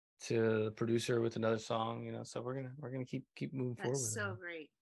the producer with another song, you know. So we're gonna keep moving forward. That's so great.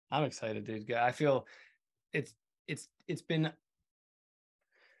 I'm excited, dude. I feel it's been,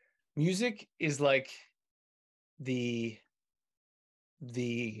 music is like the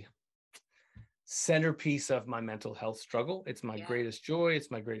centerpiece of my mental health struggle. It's my greatest joy,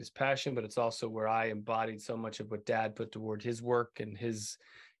 it's my greatest passion, but it's also where I embodied so much of what Dad put toward his work and his,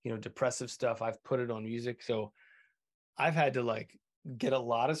 you know, depressive stuff. I've put it on music. So I've had to like get a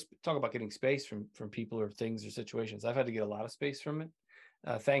lot of talk about getting space from people or things or situations. I've had to get a lot of space from it.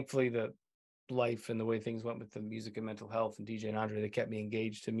 Thankfully, the life and the way things went with the music and mental health and DJ and Andre, they kept me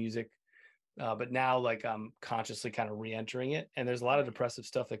engaged to music. But now, like, I'm consciously kind of re-entering it, and there's a lot of depressive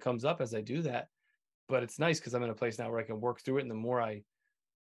stuff that comes up as I do that. But it's nice because I'm in a place now where I can work through it, and the more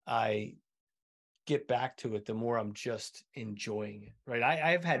I get back to it, the more I'm just enjoying it. Right?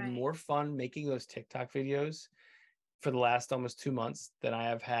 I've had more fun making those TikTok videos for the last almost 2 months than I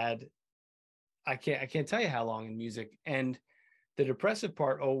have had. I can't tell you how long in music. And the depressive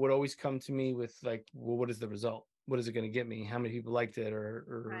part would always come to me with like, well, what is the result? What is it going to get me? How many people liked it,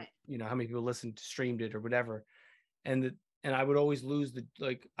 or you know, how many people listened, streamed it, or whatever? And I would always lose there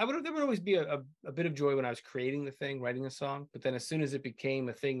would always be a bit of joy when I was creating the thing, writing a song. But then as soon as it became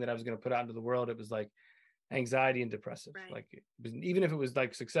a thing that I was going to put out into the world, it was like anxiety and depressive. Like even if it was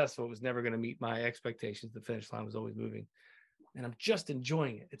like successful, it was never going to meet my expectations. The finish line was always moving, and I'm just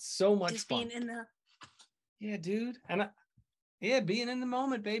enjoying it. It's so much just fun. Being in the dude. And being in the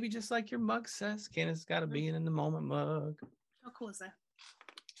moment, baby, just like your mug says. Candace got a being in the moment mug. How cool is that?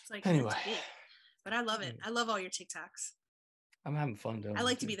 It's like anyway, but I love it. I love all your TikToks. I'm having fun doing it. I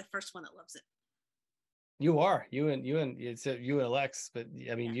like to be the first one that loves it. You are. You and Alex, but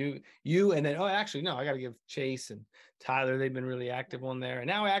I mean you and then actually no, I got to give Chase and Tyler. They've been really active on there, and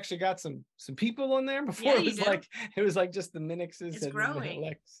now I actually got some people on there. Before it was like just the Minixes. It's growing.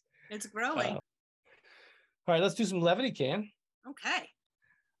 Alex. It's growing. All right, let's do some Levity, Can. Okay.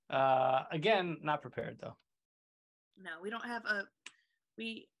 Again, not prepared though. No, we don't have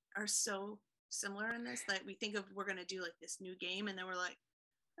we are so similar in this that we think of we're gonna do like this new game, and then we're like,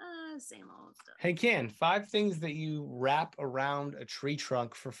 same old stuff. Hey, Can, 5 things that you wrap around a tree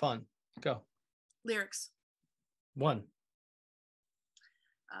trunk for fun. Go. Lyrics. 1.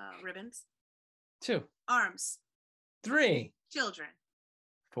 Ribbons. 2. Arms. 3. Children.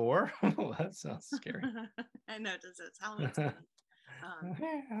 4. Oh, that sounds scary. I know, does it? It's Halloween.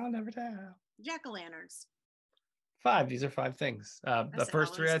 I'll never tell. Jack-o'-lanterns. 5. These are 5 things. The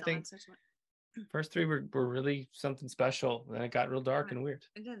first 3, I think. First 3 were really something special. Then it got real dark and weird.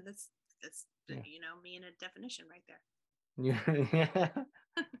 Again, that's you know, me in a definition right there. Yeah.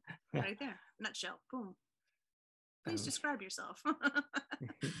 Right there. Nutshell. Boom. Please describe yourself.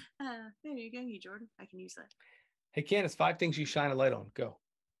 There you go, you Jordan. I can use that. Hey, Candace, 5 things you shine a light on. Go.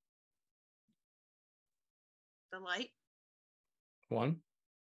 The light. 1.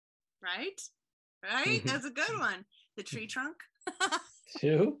 Right? That's a good one. The tree trunk.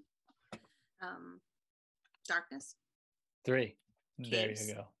 2. Darkness. 3. Caves.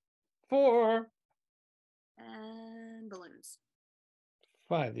 There you go. 4. And balloons.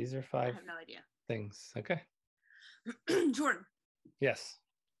 5. These are 5. I have no idea. Things. Okay. Jordan. Yes.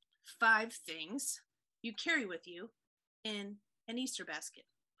 5 things you carry with you in an Easter basket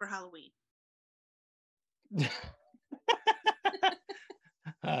for Halloween.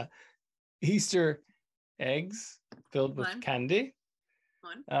 Easter eggs filled with 1. candy.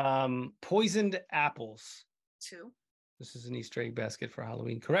 1. Poisoned apples. 2. This is an Easter egg basket for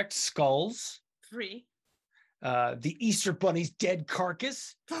Halloween. Correct. Skulls. 3. The Easter bunny's dead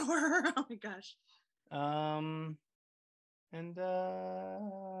carcass. 4. Oh my gosh.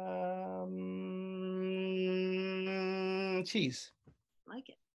 Cheese. Like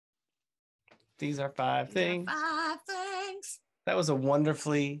it. These are 5 things. 5 things. That was a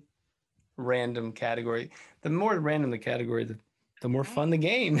wonderfully random category. The more random the category, the more fun the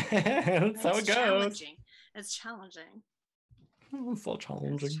game. That's how it goes. Challenging. It's challenging. It's so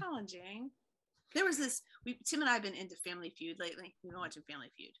challenging. It's challenging. There was this. Tim and I have been into Family Feud lately. We've been watching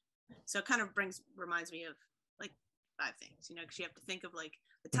Family Feud, so it kind of reminds me of like 5 things, you know, because you have to think of like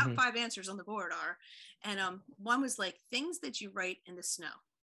the top 5 answers on the board are, and one was like things that you write in the snow.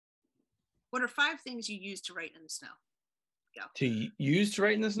 What are 5 things you use to write in the snow? Go. To use to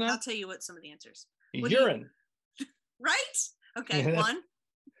write in the snow? I'll tell you what some of the answers. Urine. Right? Okay,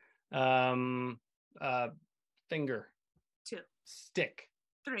 Yeah, 1. Finger. 2. Stick.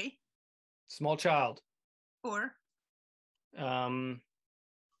 3. Small child. 4. My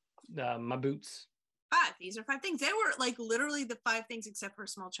boots. 5. These are 5 things. They were like literally the 5 things except for a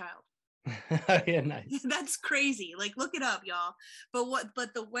small child. Yeah, nice. That's crazy. Like, look it up, y'all.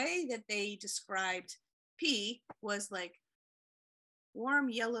 But the way that they described pee was like warm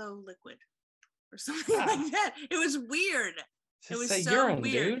yellow liquid or something like that. It was weird. Just it was say so urine,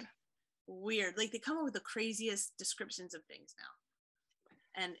 weird. dude. Weird. Like, they come up with the craziest descriptions of things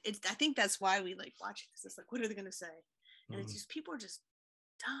now. And I think that's why we like watch it, because it's like, what are they gonna say? And it's just, people are just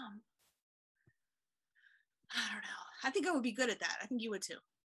dumb. I don't know. I think I would be good at that. I think you would too.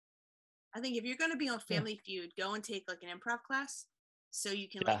 I think if you're going to be on Family Feud, go and take like an improv class so you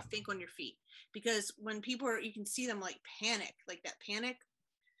can like think on your feet. Because when people are, you can see them like panic, like that panic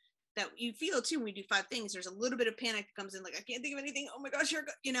that you feel too when we do 5 things. There's a little bit of panic that comes in, like, I can't think of anything. Oh my gosh,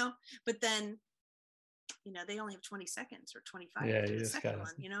 but then, they only have 20 seconds or 25 for the second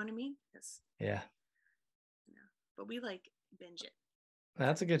one. You know what I mean? Yeah. But we like binge it.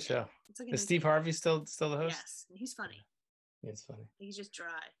 That's a good show. Like Is Steve Harvey still the host? Yes, and he's funny. It's funny. He's just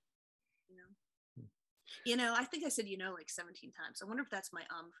dry. I think I said like 17 times. I wonder if that's my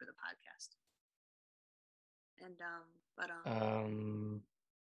for the podcast. And I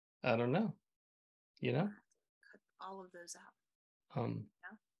don't know. Cut all of those out.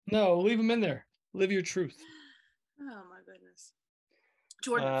 No, leave them in there. Live your truth. Oh my goodness.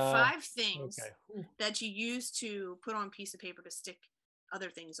 Jordan, 5 things that you use to put on a piece of paper to stick other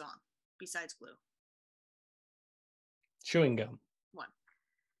things on besides glue. Chewing gum. 1.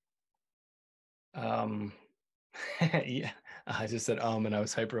 Yeah, I just said and I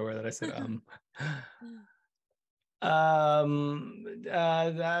was hyper aware that I said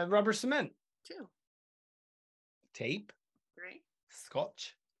rubber cement. 2. Tape. 3.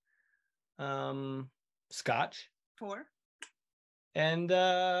 Scotch. Scotch. 4. And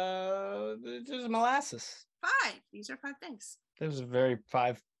there's molasses. 5. These are 5 things. Those are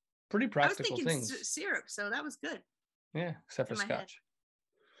 5 pretty practical things. I was thinking syrup, so that was good. Yeah, except for Scotch.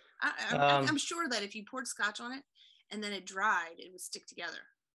 I'm sure that if you poured Scotch on it and then it dried, it would stick together.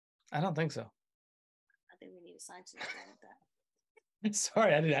 I don't think so. I think we need a scientist to with that.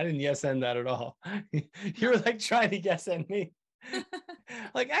 Sorry, I didn't yes and that at all. You were like trying to yes and me.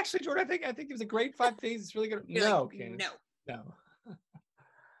 Like, actually, Jordan, I think it was a great 5 things. It's really good. No, like, Candace.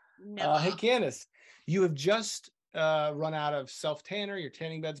 No. Hey, Candace, you have just run out of self-tanner. Your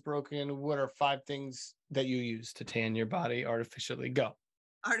tanning bed's broken. What are 5 things that you use to tan your body artificially? Go.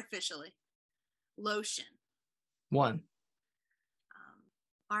 Artificially. Lotion. 1.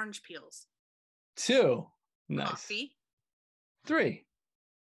 Orange peels. 2. Nice. Coffee. 3.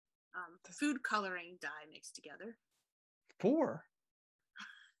 Food coloring dye mixed together. 4.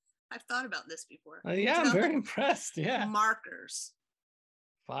 I've thought about this before. Yeah, I'm very impressed. Yeah. Markers.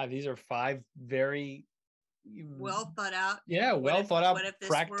 5. These are 5 very well thought out. Yeah, well thought out,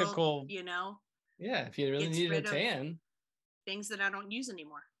 practical. World, Yeah, if you really needed a tan. Things that I don't use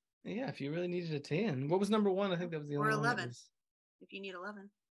anymore. Yeah, if you really needed a tan. What was number 1? I think that was the only 11. One if you need 11.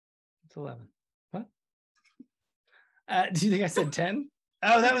 It's 11. What? Do you think I said 10?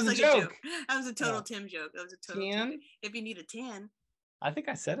 Oh, that was a joke. That was a total Tim joke. That was a total tan. If you need a tan. I think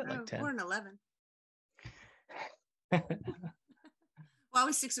I said it like 10. We're an 11. Well, I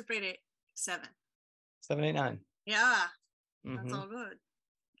was 6 afraid 8, 7. 7, 8, 9. Yeah. That's all good.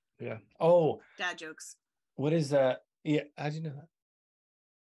 Yeah. Oh. Dad jokes. What is that? Yeah. How'd you know that?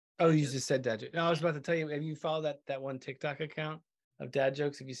 Oh, you just said dad jokes. No, I was about to tell you, have you followed that one TikTok account of dad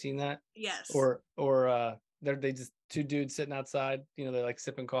jokes? Have you seen that? Yes. Or they just 2 dudes sitting outside, they're like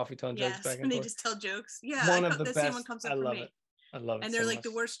sipping coffee, telling jokes back and forth. They just tell jokes. Yeah. One of the best. Same one comes up I love for me. it. I love it. And they're like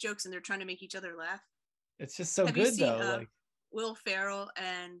the worst jokes, and they're trying to make each other laugh. It's just so Have good, you seen, though. Like Will Ferrell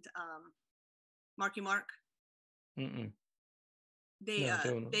and Marky Mark. Mm-mm.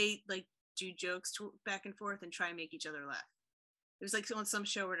 They like do jokes back and forth and try and make each other laugh. It was like on some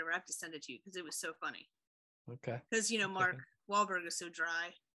show or whatever. I have to send it to you because it was so funny. Okay. Because Mark Wahlberg is so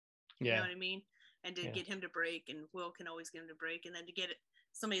dry. Yeah. You know what I mean? And to get him to break, and Will can always get him to break, and then to get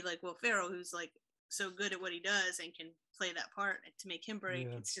somebody like Will Ferrell who's like so good at what he does and can play that part, and to make him break,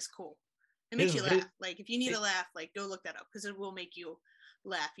 it's just cool. It makes you laugh. Like if you need a laugh, like go look that up because it will make you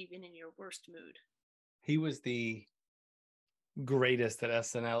laugh even in your worst mood. He was the greatest at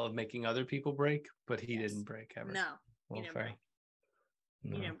SNL of making other people break, but he didn't break ever. No, he didn't break.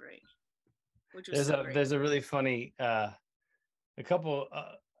 No. He didn't break. Which was there's a really funny a couple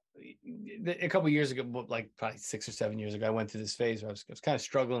a couple of years ago, like probably 6 or 7 years ago, I went through this phase where I was kind of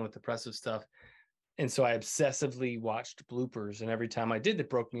struggling with depressive stuff. And so I obsessively watched bloopers. And every time I did, that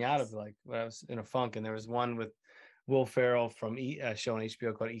broke me out of like when I was in a funk. And there was one with Will Ferrell from a show on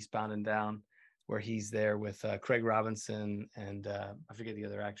HBO called Eastbound and Down, where he's there with Craig Robinson and I forget the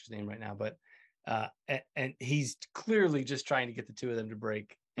other actor's name right now, but and he's clearly just trying to get the two of them to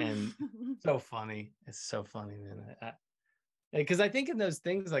break. And so funny. It's so funny, man. Because I think in those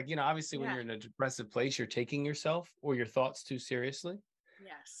things, like, obviously when you're in a depressive place, you're taking yourself or your thoughts too seriously.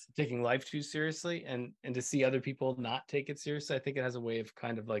 Yes. Taking life too seriously, and to see other people not take it seriously, I think it has a way of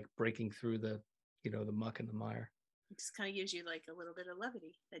kind of like breaking through the the muck and the mire. It just kind of gives you like a little bit of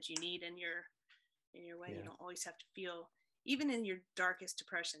levity that you need in your way. You don't always have to feel, even in your darkest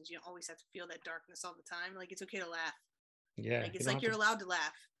depressions, you don't always have to feel that darkness all the time. Like, it's okay to laugh. Like, it's like you're allowed to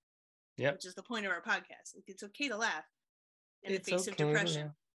laugh. Yeah, which is the point of our podcast. Like, it's okay to laugh in the face of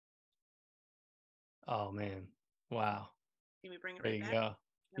depression. Oh man, wow. Can we bring it there right back? Go.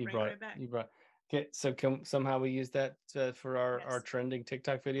 You brought. Okay, so somehow we use that for our trending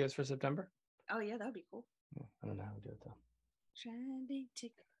TikTok videos for September. Oh yeah, that would be cool. I don't know how to do it though. Trending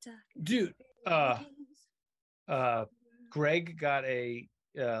TikTok. Dude, Greg got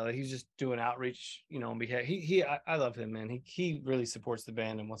he's just doing outreach, on behalf. I love him, man. He really supports the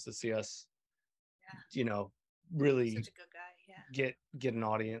band and wants to see us, really such a good guy. Yeah. Get an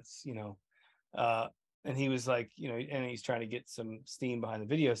audience, and he was like, and he's trying to get some steam behind the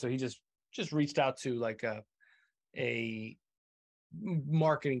video. So he just reached out to like a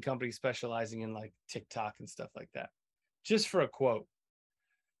marketing company specializing in like TikTok and stuff like that, just for a quote.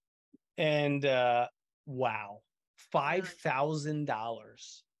 And wow,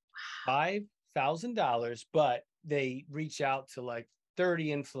 $5,000, $5,000. But they reach out to like 30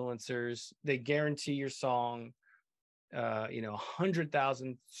 influencers. They guarantee your song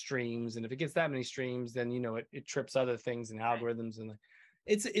 100,000 streams, and if it gets that many streams, then it trips other things and algorithms. And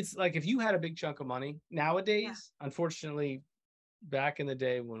it's like, if you had a big chunk of money nowadays, unfortunately, back in the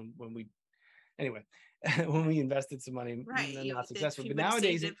day when we invested some money, not successful, but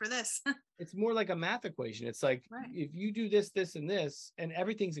nowadays for this it's more like a math equation. It's like, if you do this and this, and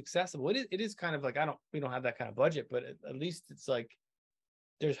everything's accessible, it is kind of like, we don't have that kind of budget, but at least it's like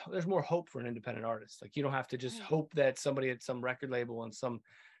there's more hope for an independent artist. Like, you don't have to just hope that somebody at some record label and some,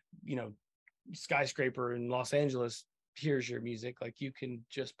 skyscraper in Los Angeles hears your music. Like, you can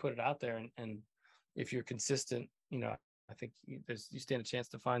just put it out there, and if you're consistent, I think you stand a chance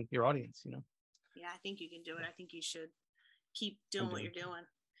to find your audience. Yeah, I think you can do it. I think you should keep doing what you're doing.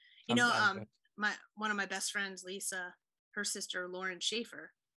 One of my best friends, Lisa, her sister Lauren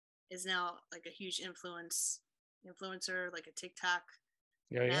Schaefer, is now like a huge influencer, like a TikTok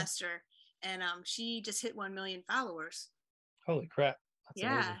master, and she just hit 1 million followers. Holy crap. That's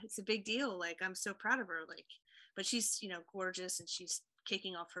amazing. It's a big deal. Like, I'm so proud of her. Like, but she's gorgeous, and she's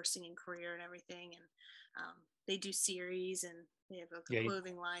kicking off her singing career and everything, and they do series, and they have a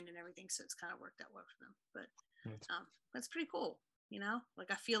clothing line and everything, so it's kind of worked out well for them. But that's pretty cool.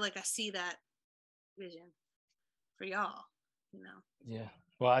 Like, I feel like I see that vision for y'all. Yeah,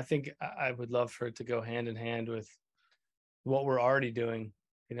 well, I think I would love for it to go hand in hand with what we're already doing.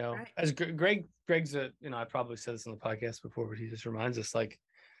 As Greg's I probably said this on the podcast before, but he just reminds us, like,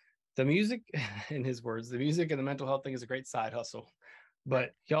 the music, in his words, the music and the mental health thing is a great side hustle,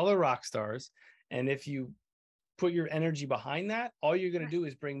 but y'all are rock stars. And if you put your energy behind that, all you're going to do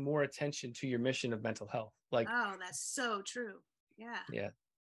is bring more attention to your mission of mental health. Like, oh, that's so true. Yeah.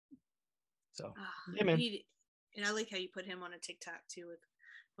 So, yeah, man. And I like how you put him on a TikTok too, with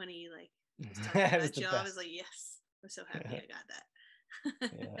when he was talking about that job. I was like, yes, I'm so happy I got that.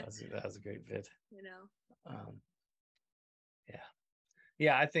 That was a great vid.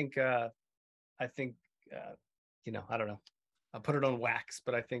 I think I don't know, I'll put it on wax,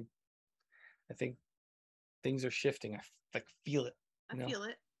 but I think things are shifting. I feel it. I feel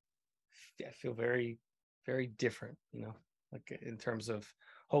it. I feel very, very different, like in terms of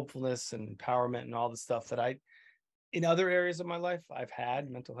hopefulness and empowerment and all the stuff that in other areas of my life, I've had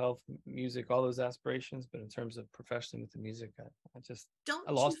mental health, music, all those aspirations. But in terms of professionally with the music, I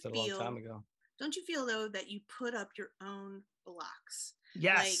lost it a long time ago. Don't you feel, though, that you put up your own blocks?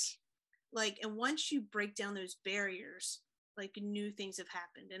 Yes. Like, and once you break down those barriers, like, new things have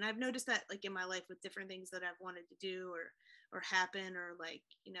happened. And I've noticed that, like, in my life with different things that I've wanted to do or happen, or like,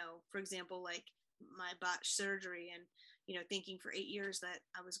 for example, like my botched surgery, and, thinking for 8 years that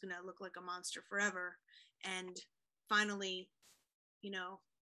I was going to look like a monster forever. And finally,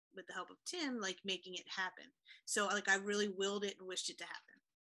 with the help of Tim, like, making it happen. So, like, I really willed it and wished it to happen.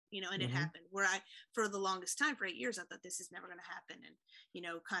 you know, and it happened. Where for the longest time, for 8 years, I thought this is never going to happen. And, you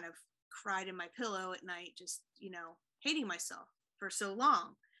know, kind of cried in my pillow at night, just, you know, hating myself for so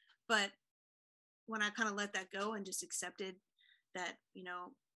long. But when I kind of let that go and just accepted that, you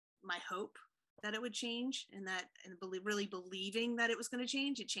know, my hope that it would change, and really believing that it was going to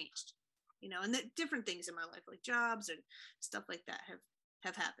change, it changed, you know, and that different things in my life, like jobs and stuff like that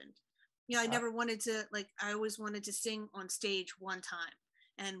have happened. You know, I never wanted to, like, I always wanted to sing on stage one time,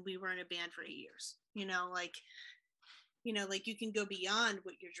 and we were in a band for 8 years, you know, like you can go beyond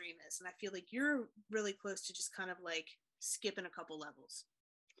what your dream is. And I feel like you're really close to just kind of like skipping a couple levels,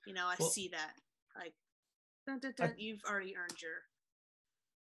 you know. I see that, like, dun, dun, dun, you've already earned your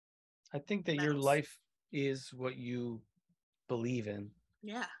I think that medals. your life is what you believe in.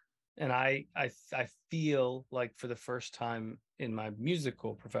 Yeah. And I feel like for the first time in my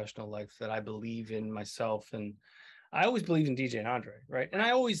musical professional life that I believe in myself. And I always believed in DJ and Andre, right? And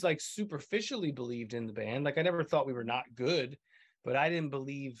I always like superficially believed in the band. Like I never thought we were not good, but I didn't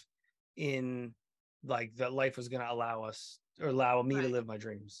believe in like that life was going to allow us or allow me to live my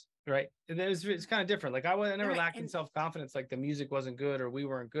dreams. Right. And it's kind of different. Like I never lacked in self-confidence, like the music wasn't good or we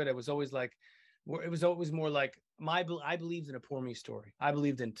weren't good. It was always more like I believed in a poor me story. I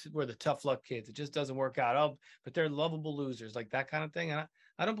believed in we're the tough luck kids. It just doesn't work out. Oh, but they're lovable losers, like that kind of thing. And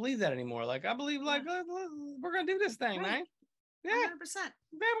I don't believe that anymore. Like I believe like we're gonna do this thing, man. Yeah, 100%. Man, we're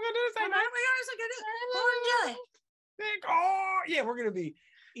gonna do this thing, man. Corn jelly. Oh yeah, we're gonna be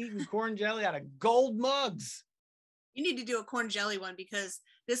eating corn jelly out of gold mugs. You need to do a corn jelly one, because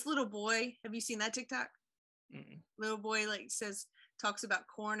this little boy, have you seen that TikTok? Little boy talks about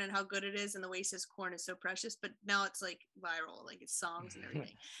corn and how good it is, and the way he says corn is so precious, but now it's like viral, like it's songs and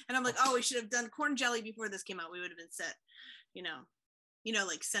everything. And I'm like, oh, we should have done corn jelly before this came out. We would have been set, you know,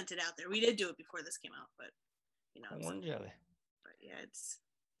 like sent it out there. We did do it before this came out, but you know, corn jelly. But yeah,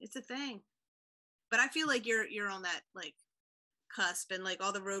 it's a thing. But I feel like you're on that like cusp, and like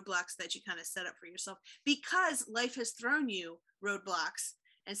all the roadblocks that you kind of set up for yourself, because life has thrown you roadblocks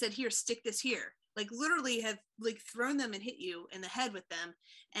and said, here, stick this here, like literally have like thrown them and hit you in the head with them.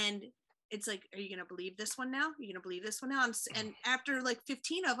 And it's like, are you going to believe this one now? You're going to believe this one now? And after like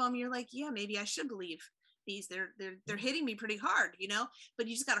 15 of them, you're like, yeah, maybe I should believe these. They're hitting me pretty hard, you know, but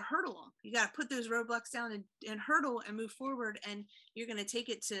you just got to hurdle them. You got to put those roadblocks down and hurdle and move forward. And you're going to take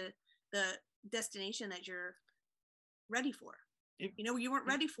it to the destination that you're ready for. You know, you weren't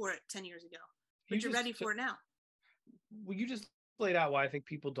ready for it 10 years ago, but you're ready for it now. Well, you just laid out why I think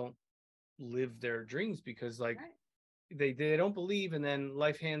people don't live their dreams, because like they don't believe, and then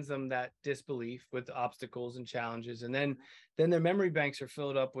life hands them that disbelief with obstacles and challenges, and then their memory banks are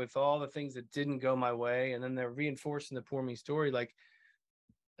filled up with all the things that didn't go my way, and then they're reinforcing the poor me story. Like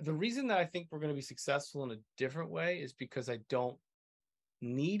the reason that I think we're going to be successful in a different way is because I don't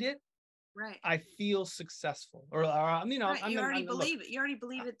need it. Right. I feel successful, or you know, you already believe it. You already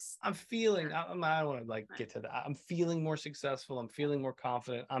believe it's. I'm feeling. I don't want to like get to that. I'm feeling more successful. I'm feeling more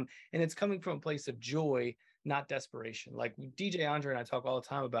confident. And it's coming from a place of joy, not desperation. Like DJ Andre and I talk all the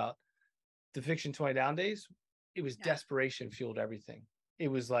time about the Fiction 20 Down days. It was desperation fueled everything. It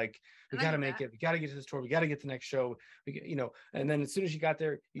was like, we got to make it. We got to get to this tour. We got to get to the next show. You know, and then as soon as you got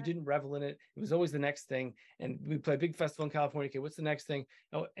there, you didn't revel in it. It was always the next thing. And we play a big festival in California. Okay, what's the next thing?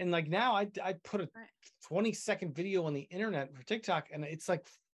 Oh, and like now I put a 20-second video on the internet for TikTok, and it's like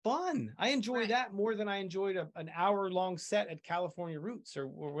fun. I enjoy that more than I enjoyed an hour-long set at California Roots or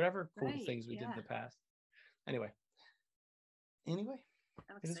whatever cool things we did in the past. Anyway, it is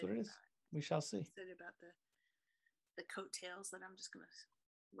what it is. We shall see. I'm excited about the coattails that I'm just gonna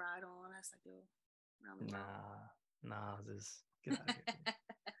ride on as I go around the world. This get out of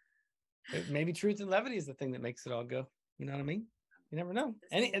here. Maybe truth and levity is the thing that makes it all go. You know what I mean? You never know.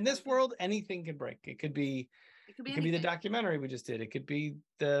 In this world, anything can break. It could be the documentary we just did. It could be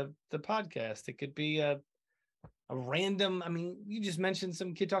the podcast. It could be a random. I mean, you just mentioned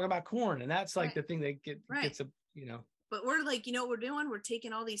some kid talking about corn, and that's like the thing that gets a, you know. But we're like, you know what we're doing? We're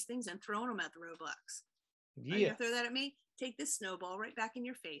taking all these things and throwing them at the roadblocks. Yeah. Are you gonna throw that at me? Take this snowball right back in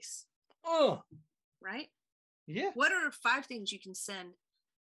your face. Oh. Right? Yeah. What are 5 things you can send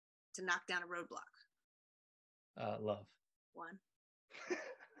to knock down a roadblock? Love. 1.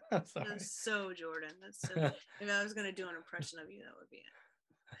 I'm sorry. That's so Jordan. That's so. If I was gonna do an impression of you, that would be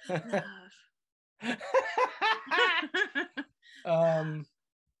it. Love.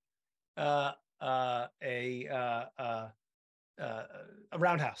 A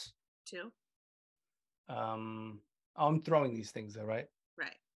roundhouse. 2. I'm throwing these things though, right?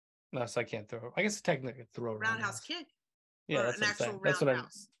 Right. No, so I can't throw. I guess technically throw a roundhouse kick. Yeah, that's an actual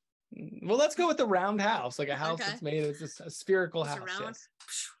roundhouse. Well, let's go with the round house, like a house that's made. It's a spherical house. Around. Yes.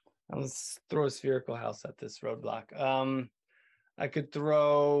 Let's throw a spherical house at this roadblock. I could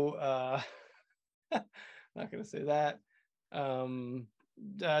throw not gonna say that.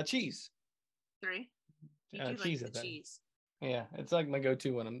 Cheese. 3. You do Cheese like the at that. cheese. Yeah, it's like my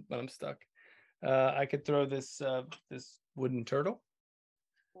go-to when I'm stuck. I could throw this wooden turtle.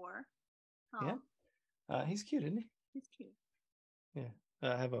 4. Yeah. He's cute, isn't he? He's cute. Yeah.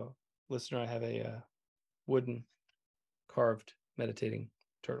 I have a listener. I have a wooden carved meditating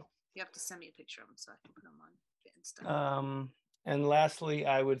turtle. You have to send me a picture of him so I can put him on Insta. And lastly,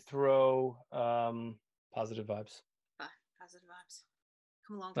 I would throw positive vibes. Positive vibes.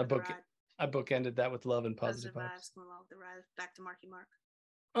 Come along for the ride. I bookended that with love and positive vibes. Come along with the ride. Back to Marky Mark.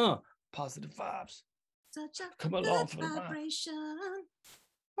 Positive vibes. Such a come good along for the vibration.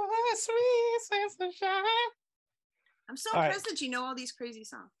 Oh, sweet sense of shine. I'm so impressed that you know all these crazy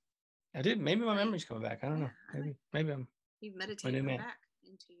songs. I did. Maybe my memory's coming back. I don't know. Maybe I'm. You've meditated back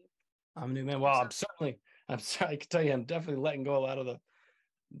into you. I'm a new man. Well, I'm sorry. I can tell you, I'm definitely letting go a lot of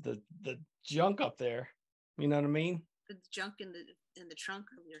the junk up there. You know what I mean? The junk in the trunk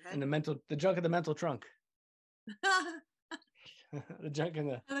of your head. And the junk of the mental trunk. The junk in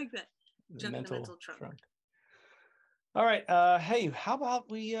the. I like that. Junk in the mental trunk. All right. Hey, how about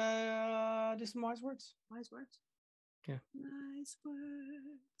we do some wise words? Wise words. Yeah. Wise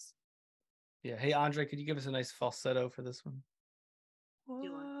words. Yeah. Hey, Andre, could you give us a nice falsetto for this one?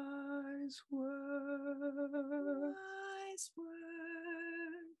 Wise words. Wise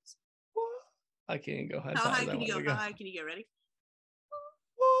words. I can't go high. How high can you go? How high can you get? Ready?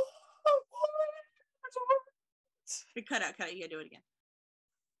 Cut out. You gotta do it again.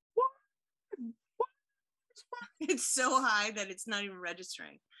 It's so high that it's not even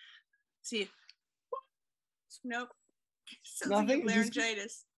registering. See. Nope. Sounds Nothing. like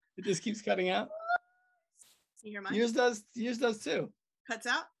laryngitis. It just keeps cutting out. You hear mine? Yours does too. Cuts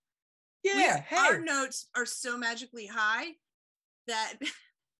out? Yeah. Our notes are so magically high that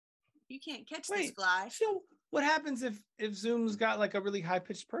you can't catch this fly. So what happens if Zoom's got like a really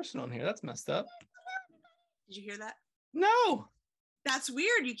high-pitched person on here? That's messed up. Did you hear that? No. That's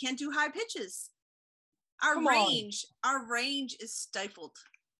weird. You can't do high pitches. Our range is stifled.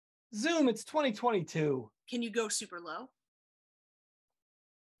 Zoom, it's 2022. Can you go super low?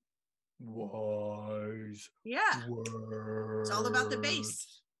 Wise. Yeah. Words. It's all about the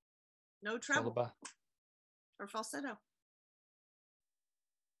bass. No treble. Or falsetto.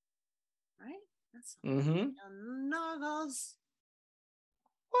 Right? That's novels.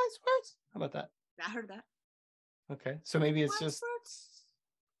 Wise words. How about that? I heard that. Okay. So maybe it's wise just words.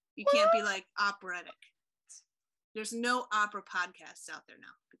 You can't be like operatic. There's no opera podcasts out there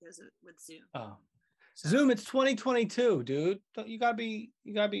now with Zoom. Oh. So, Zoom, it's 2022, dude. You gotta be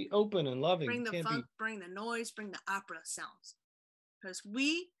open and loving. Bring the funk, bring the noise, bring the opera sounds. Because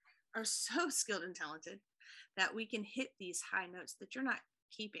we are so skilled and talented that we can hit these high notes that you're not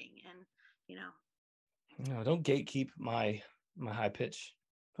keeping. And no, don't gatekeep my high pitch.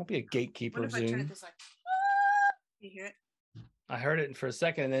 Don't be a gatekeeper of Zoom. What if I turn it this way? You hear it? I heard it for a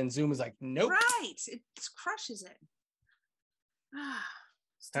second, and then Zoom was like, nope. Right. It crushes it.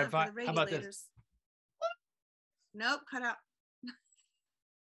 How about this? Nope, cut out.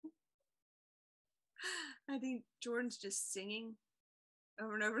 I think Jordan's just singing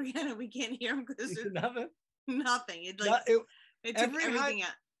over and over again, and we can't hear him because there's nothing. It took everything out.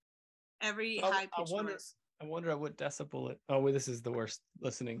 Every high pitch noise. I wonder at what decibel it. Oh, wait, this is the worst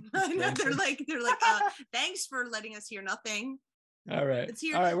listening. They're like, thanks for letting us hear nothing. All right.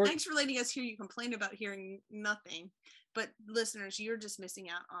 All right. Thanks for letting us hear you complain about hearing nothing. But listeners, you're just missing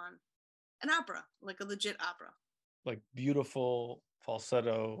out on an opera, like a legit opera. Like beautiful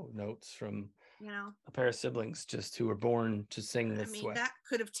falsetto notes from a pair of siblings just who were born to sing this way. That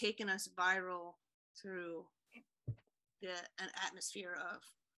could have taken us viral through an atmosphere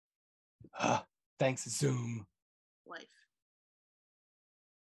of thanks, Zoom. Life.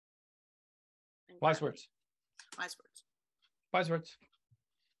 Wise words. Wise words. Wise words.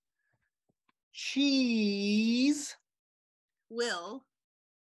 Cheese will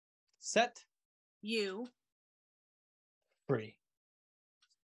set you free.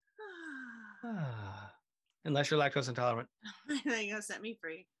 Unless you're lactose intolerant. They're gonna set me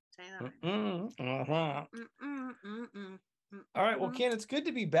free. Say that. All right. Well, Ken, it's good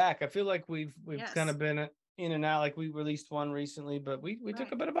to be back. I feel like we've kind of been in and out. Like we released one recently, but we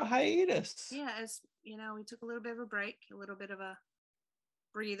took a bit of a hiatus. Yeah, as we took a little bit of a break, a little bit of a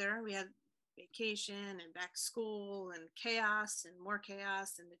breather. We had vacation and back to school and chaos and more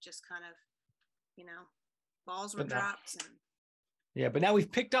chaos, and it just kind of, balls were dropped. But now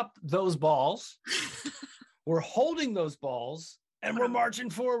we've picked up those balls. We're holding those balls And we're marching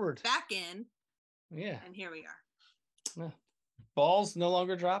forward. Back in. Yeah. And here we are. Yeah. Balls no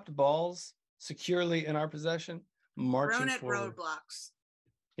longer dropped. Balls securely in our possession. Marching Thrown at forward. roadblocks.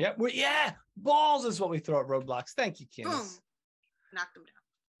 Yep. Balls is what we throw at roadblocks. Thank you, Candace. Boom. Knocked them down.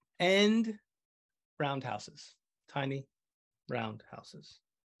 And round houses. Tiny round houses.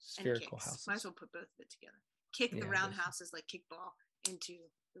 Spherical houses. Might as well put both of it together. Kick the round houses like kickball into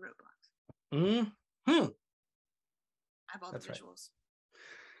the roadblocks. Mm-hmm. I have all the visuals.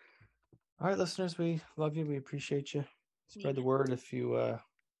 Right. All right, listeners, we love you. We appreciate you. Spread the word if you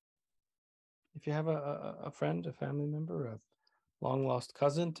have a friend, a family member, a long lost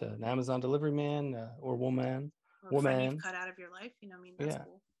cousin, an Amazon delivery man or woman. Or a friend you've cut out of your life. That's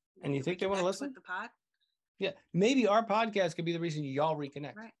cool. And you think they want to listen? With the pod? Yeah. Maybe our podcast could be the reason y'all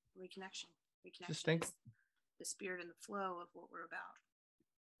reconnect. Right. Reconnection. Just think. The spirit and the flow of what we're about.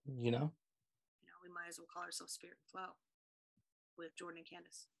 We might as well call ourselves Spirit and Flow with Jordan and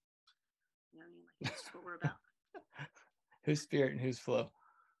Candace. That's just what we're about. Who's spirit and who's flow?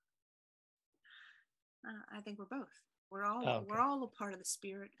 I think we're both. We're all a part of the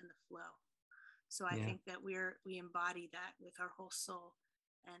spirit and the flow. So I think that we embody that with our whole soul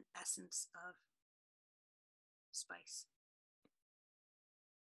and essence of spice.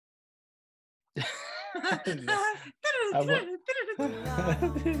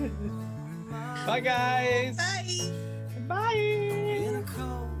 Bye, guys. Bye. Bye. In a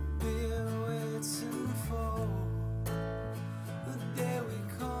cold beer,